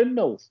tilt at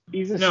windmills.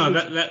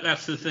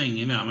 That's the thing,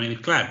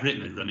 if Clive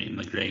Britton had run it in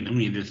the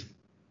Greenham, you'd just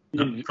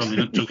probably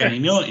not took any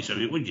notice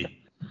of it, would you?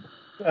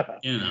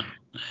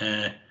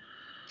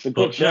 It's a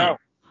good shout.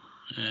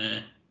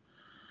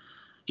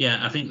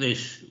 I think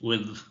this,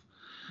 with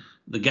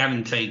the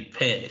guaranteed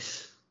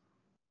pace,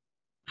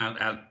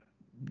 I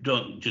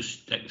don't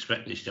just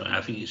expect this to.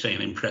 I think it's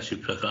an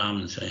impressive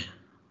performance here.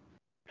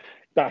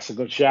 That's a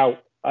good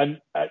shout.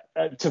 And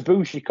to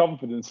boost your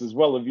confidence as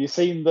well, have you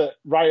seen that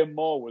Ryan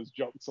Moore was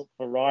jocked up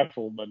for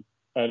Rifleman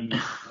and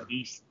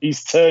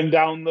he's turned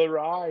down the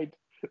ride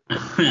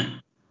because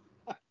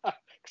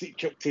it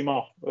chucked him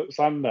off at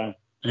Sandown.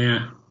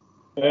 Yeah.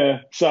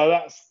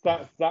 So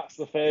that's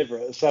the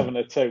favourite at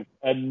 7-2,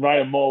 and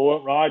Ryan Moore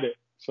won't ride it.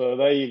 So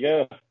there you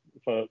go,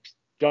 folks.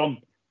 John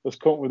has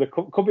come with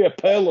could be a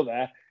perler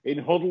there in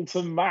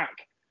Huddleton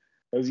Mac.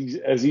 as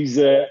he's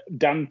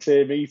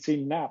Dante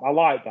meeting Nap. I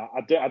like that.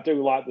 I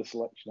do like the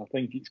selection. I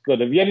think it's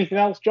good. Have you anything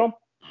else, John?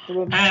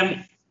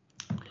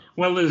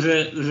 Well, there's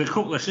a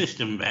couple of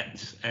system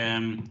bets.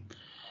 In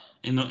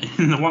the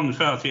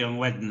 140 on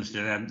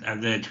Wednesday,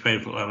 I'd urge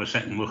people to have a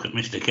second look at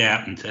Mr.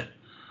 Carpenter.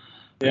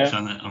 It's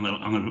on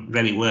a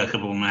very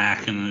workable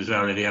mark and has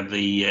already had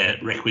the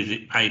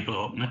requisite paper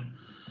opener.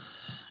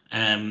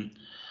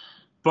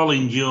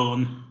 Bolling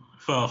Joan,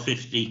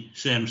 450,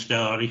 same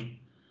story.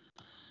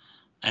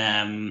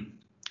 And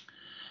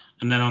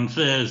then on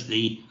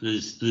Thursday,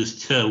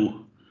 there's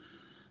two.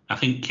 I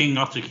think King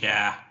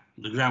Ottercar,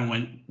 the ground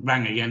went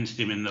bang against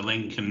him in the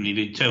link and he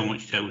did too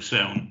much too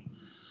soon.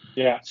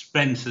 Yeah.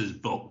 Spencer's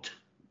booked,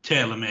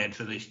 tailor-made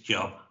for this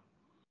job.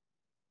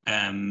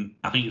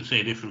 I think you'll see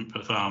a different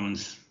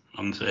performance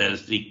on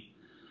Thursday,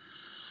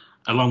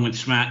 along with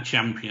Smart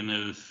Champion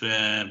of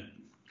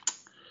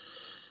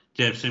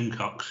Dave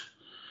Simcox.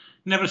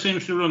 Never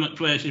seems to run at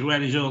places where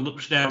his old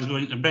upstairs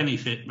going to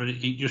benefit, but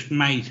it just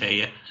might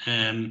here.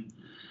 And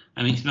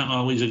it's not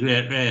always a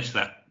great race,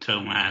 that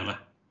 2-miler.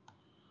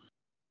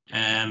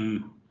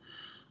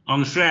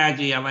 On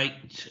Friday, I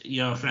liked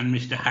your friend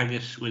Mr.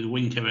 Haggis with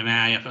Wink of an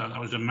Eye. I thought that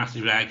was a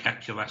massive eye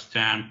catcher last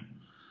time.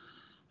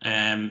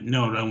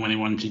 No run when he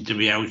wanted to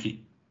be out.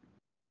 He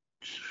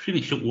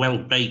finished up well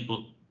beat,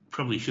 but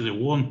probably should have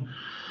won.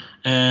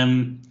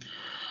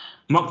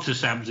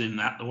 Moctasab's in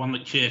that, the one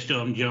that chased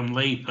home John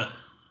Leaper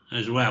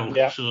as well.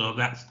 Yeah. So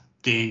that's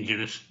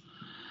dangerous.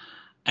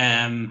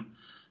 And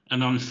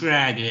on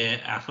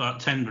Friday, I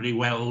thought Tenbury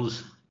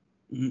Wells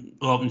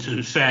open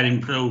to fair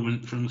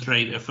improvement from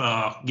 3 to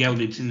 4,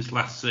 gelded since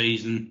last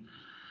season.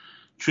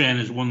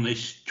 Trainer's won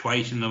this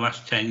twice in the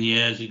last 10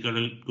 years. He's got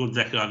a good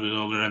record with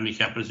all the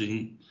handicappers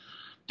in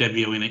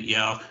debuting at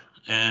York.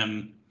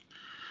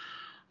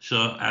 So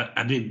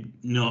I did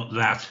note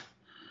that.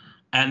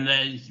 And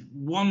there's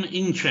one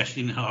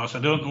interesting horse. I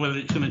don't know whether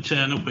it's going to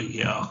turn up at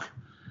York.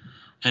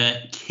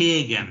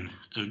 Kagan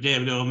of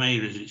David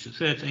O'Meara's. It's a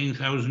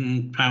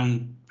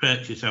 £13,000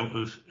 purchase out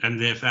of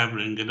Andre Fabre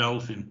and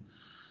Godolphin.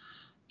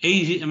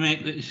 Easy to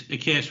make this a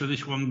case for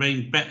this one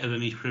being better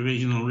than his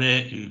provisional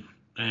rating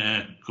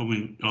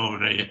coming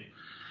over here,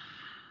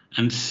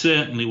 and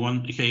certainly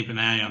one to keep an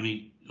eye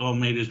on.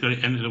 O'Meara's got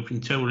it ended up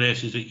in 2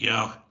 races at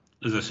York.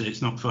 As I say,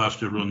 it's not fast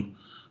to run,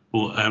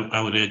 but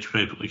I would urge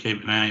people to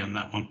keep an eye on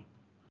that one.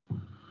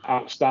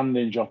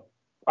 Outstanding, John.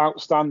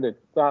 Outstanding.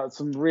 That's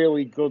some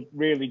really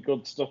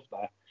good stuff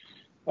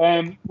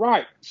there.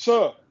 Right,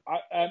 so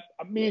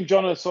me and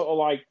John are sort of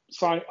like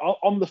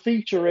on the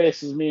feature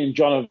races. Me and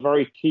John are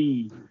very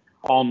keen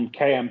on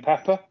KM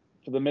Pepper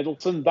for the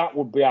Middleton. That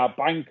would be our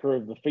banker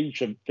of the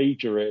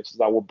feature races,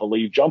 I would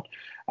believe, John.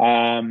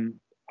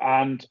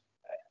 And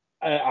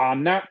our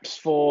naps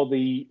for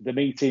the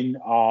meeting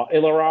are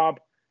Illarab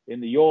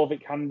in the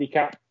Jorvik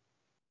handicap.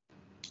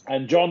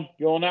 And John,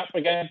 your nap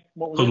again?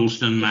 What was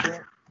Huddleston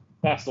Mac.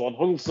 That's the one,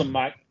 Huddleston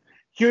Mac.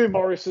 Huey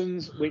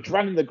Morrison's, which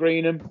ran in the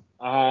Greenham.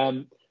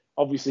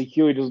 Obviously,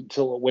 Huey doesn't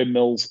tilt at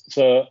windmills.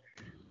 So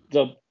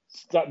they're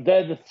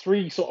the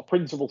 3 sort of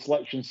principal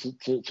selections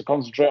to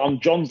concentrate on.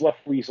 John's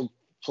left for you some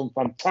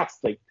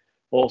fantastic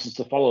horses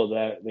to follow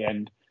there at the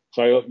end.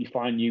 So I hope you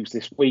find use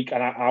this week.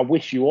 And I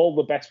wish you all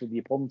the best with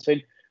your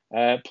punting.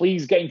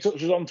 Please get in touch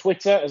with us on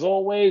Twitter, as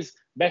always.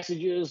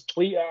 Messages,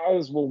 tweet at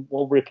us.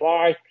 We'll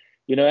reply.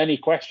 Any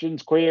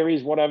questions,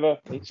 queries, whatever.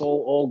 It's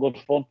all good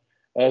fun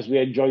as we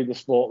enjoy the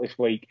sport this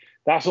week.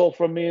 That's all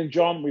from me and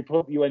John. We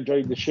hope you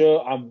enjoyed the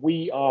show, and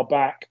we are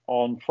back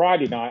on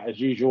Friday night, as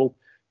usual,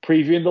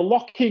 previewing the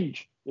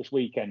Lockinge this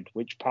weekend,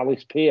 which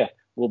Palace Pier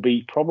will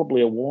be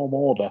probably a warm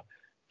order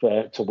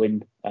to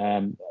win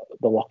the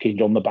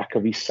Lockinge on the back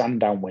of his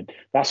Sandown win.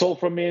 That's all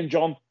from me and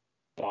John.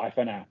 Bye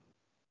for now.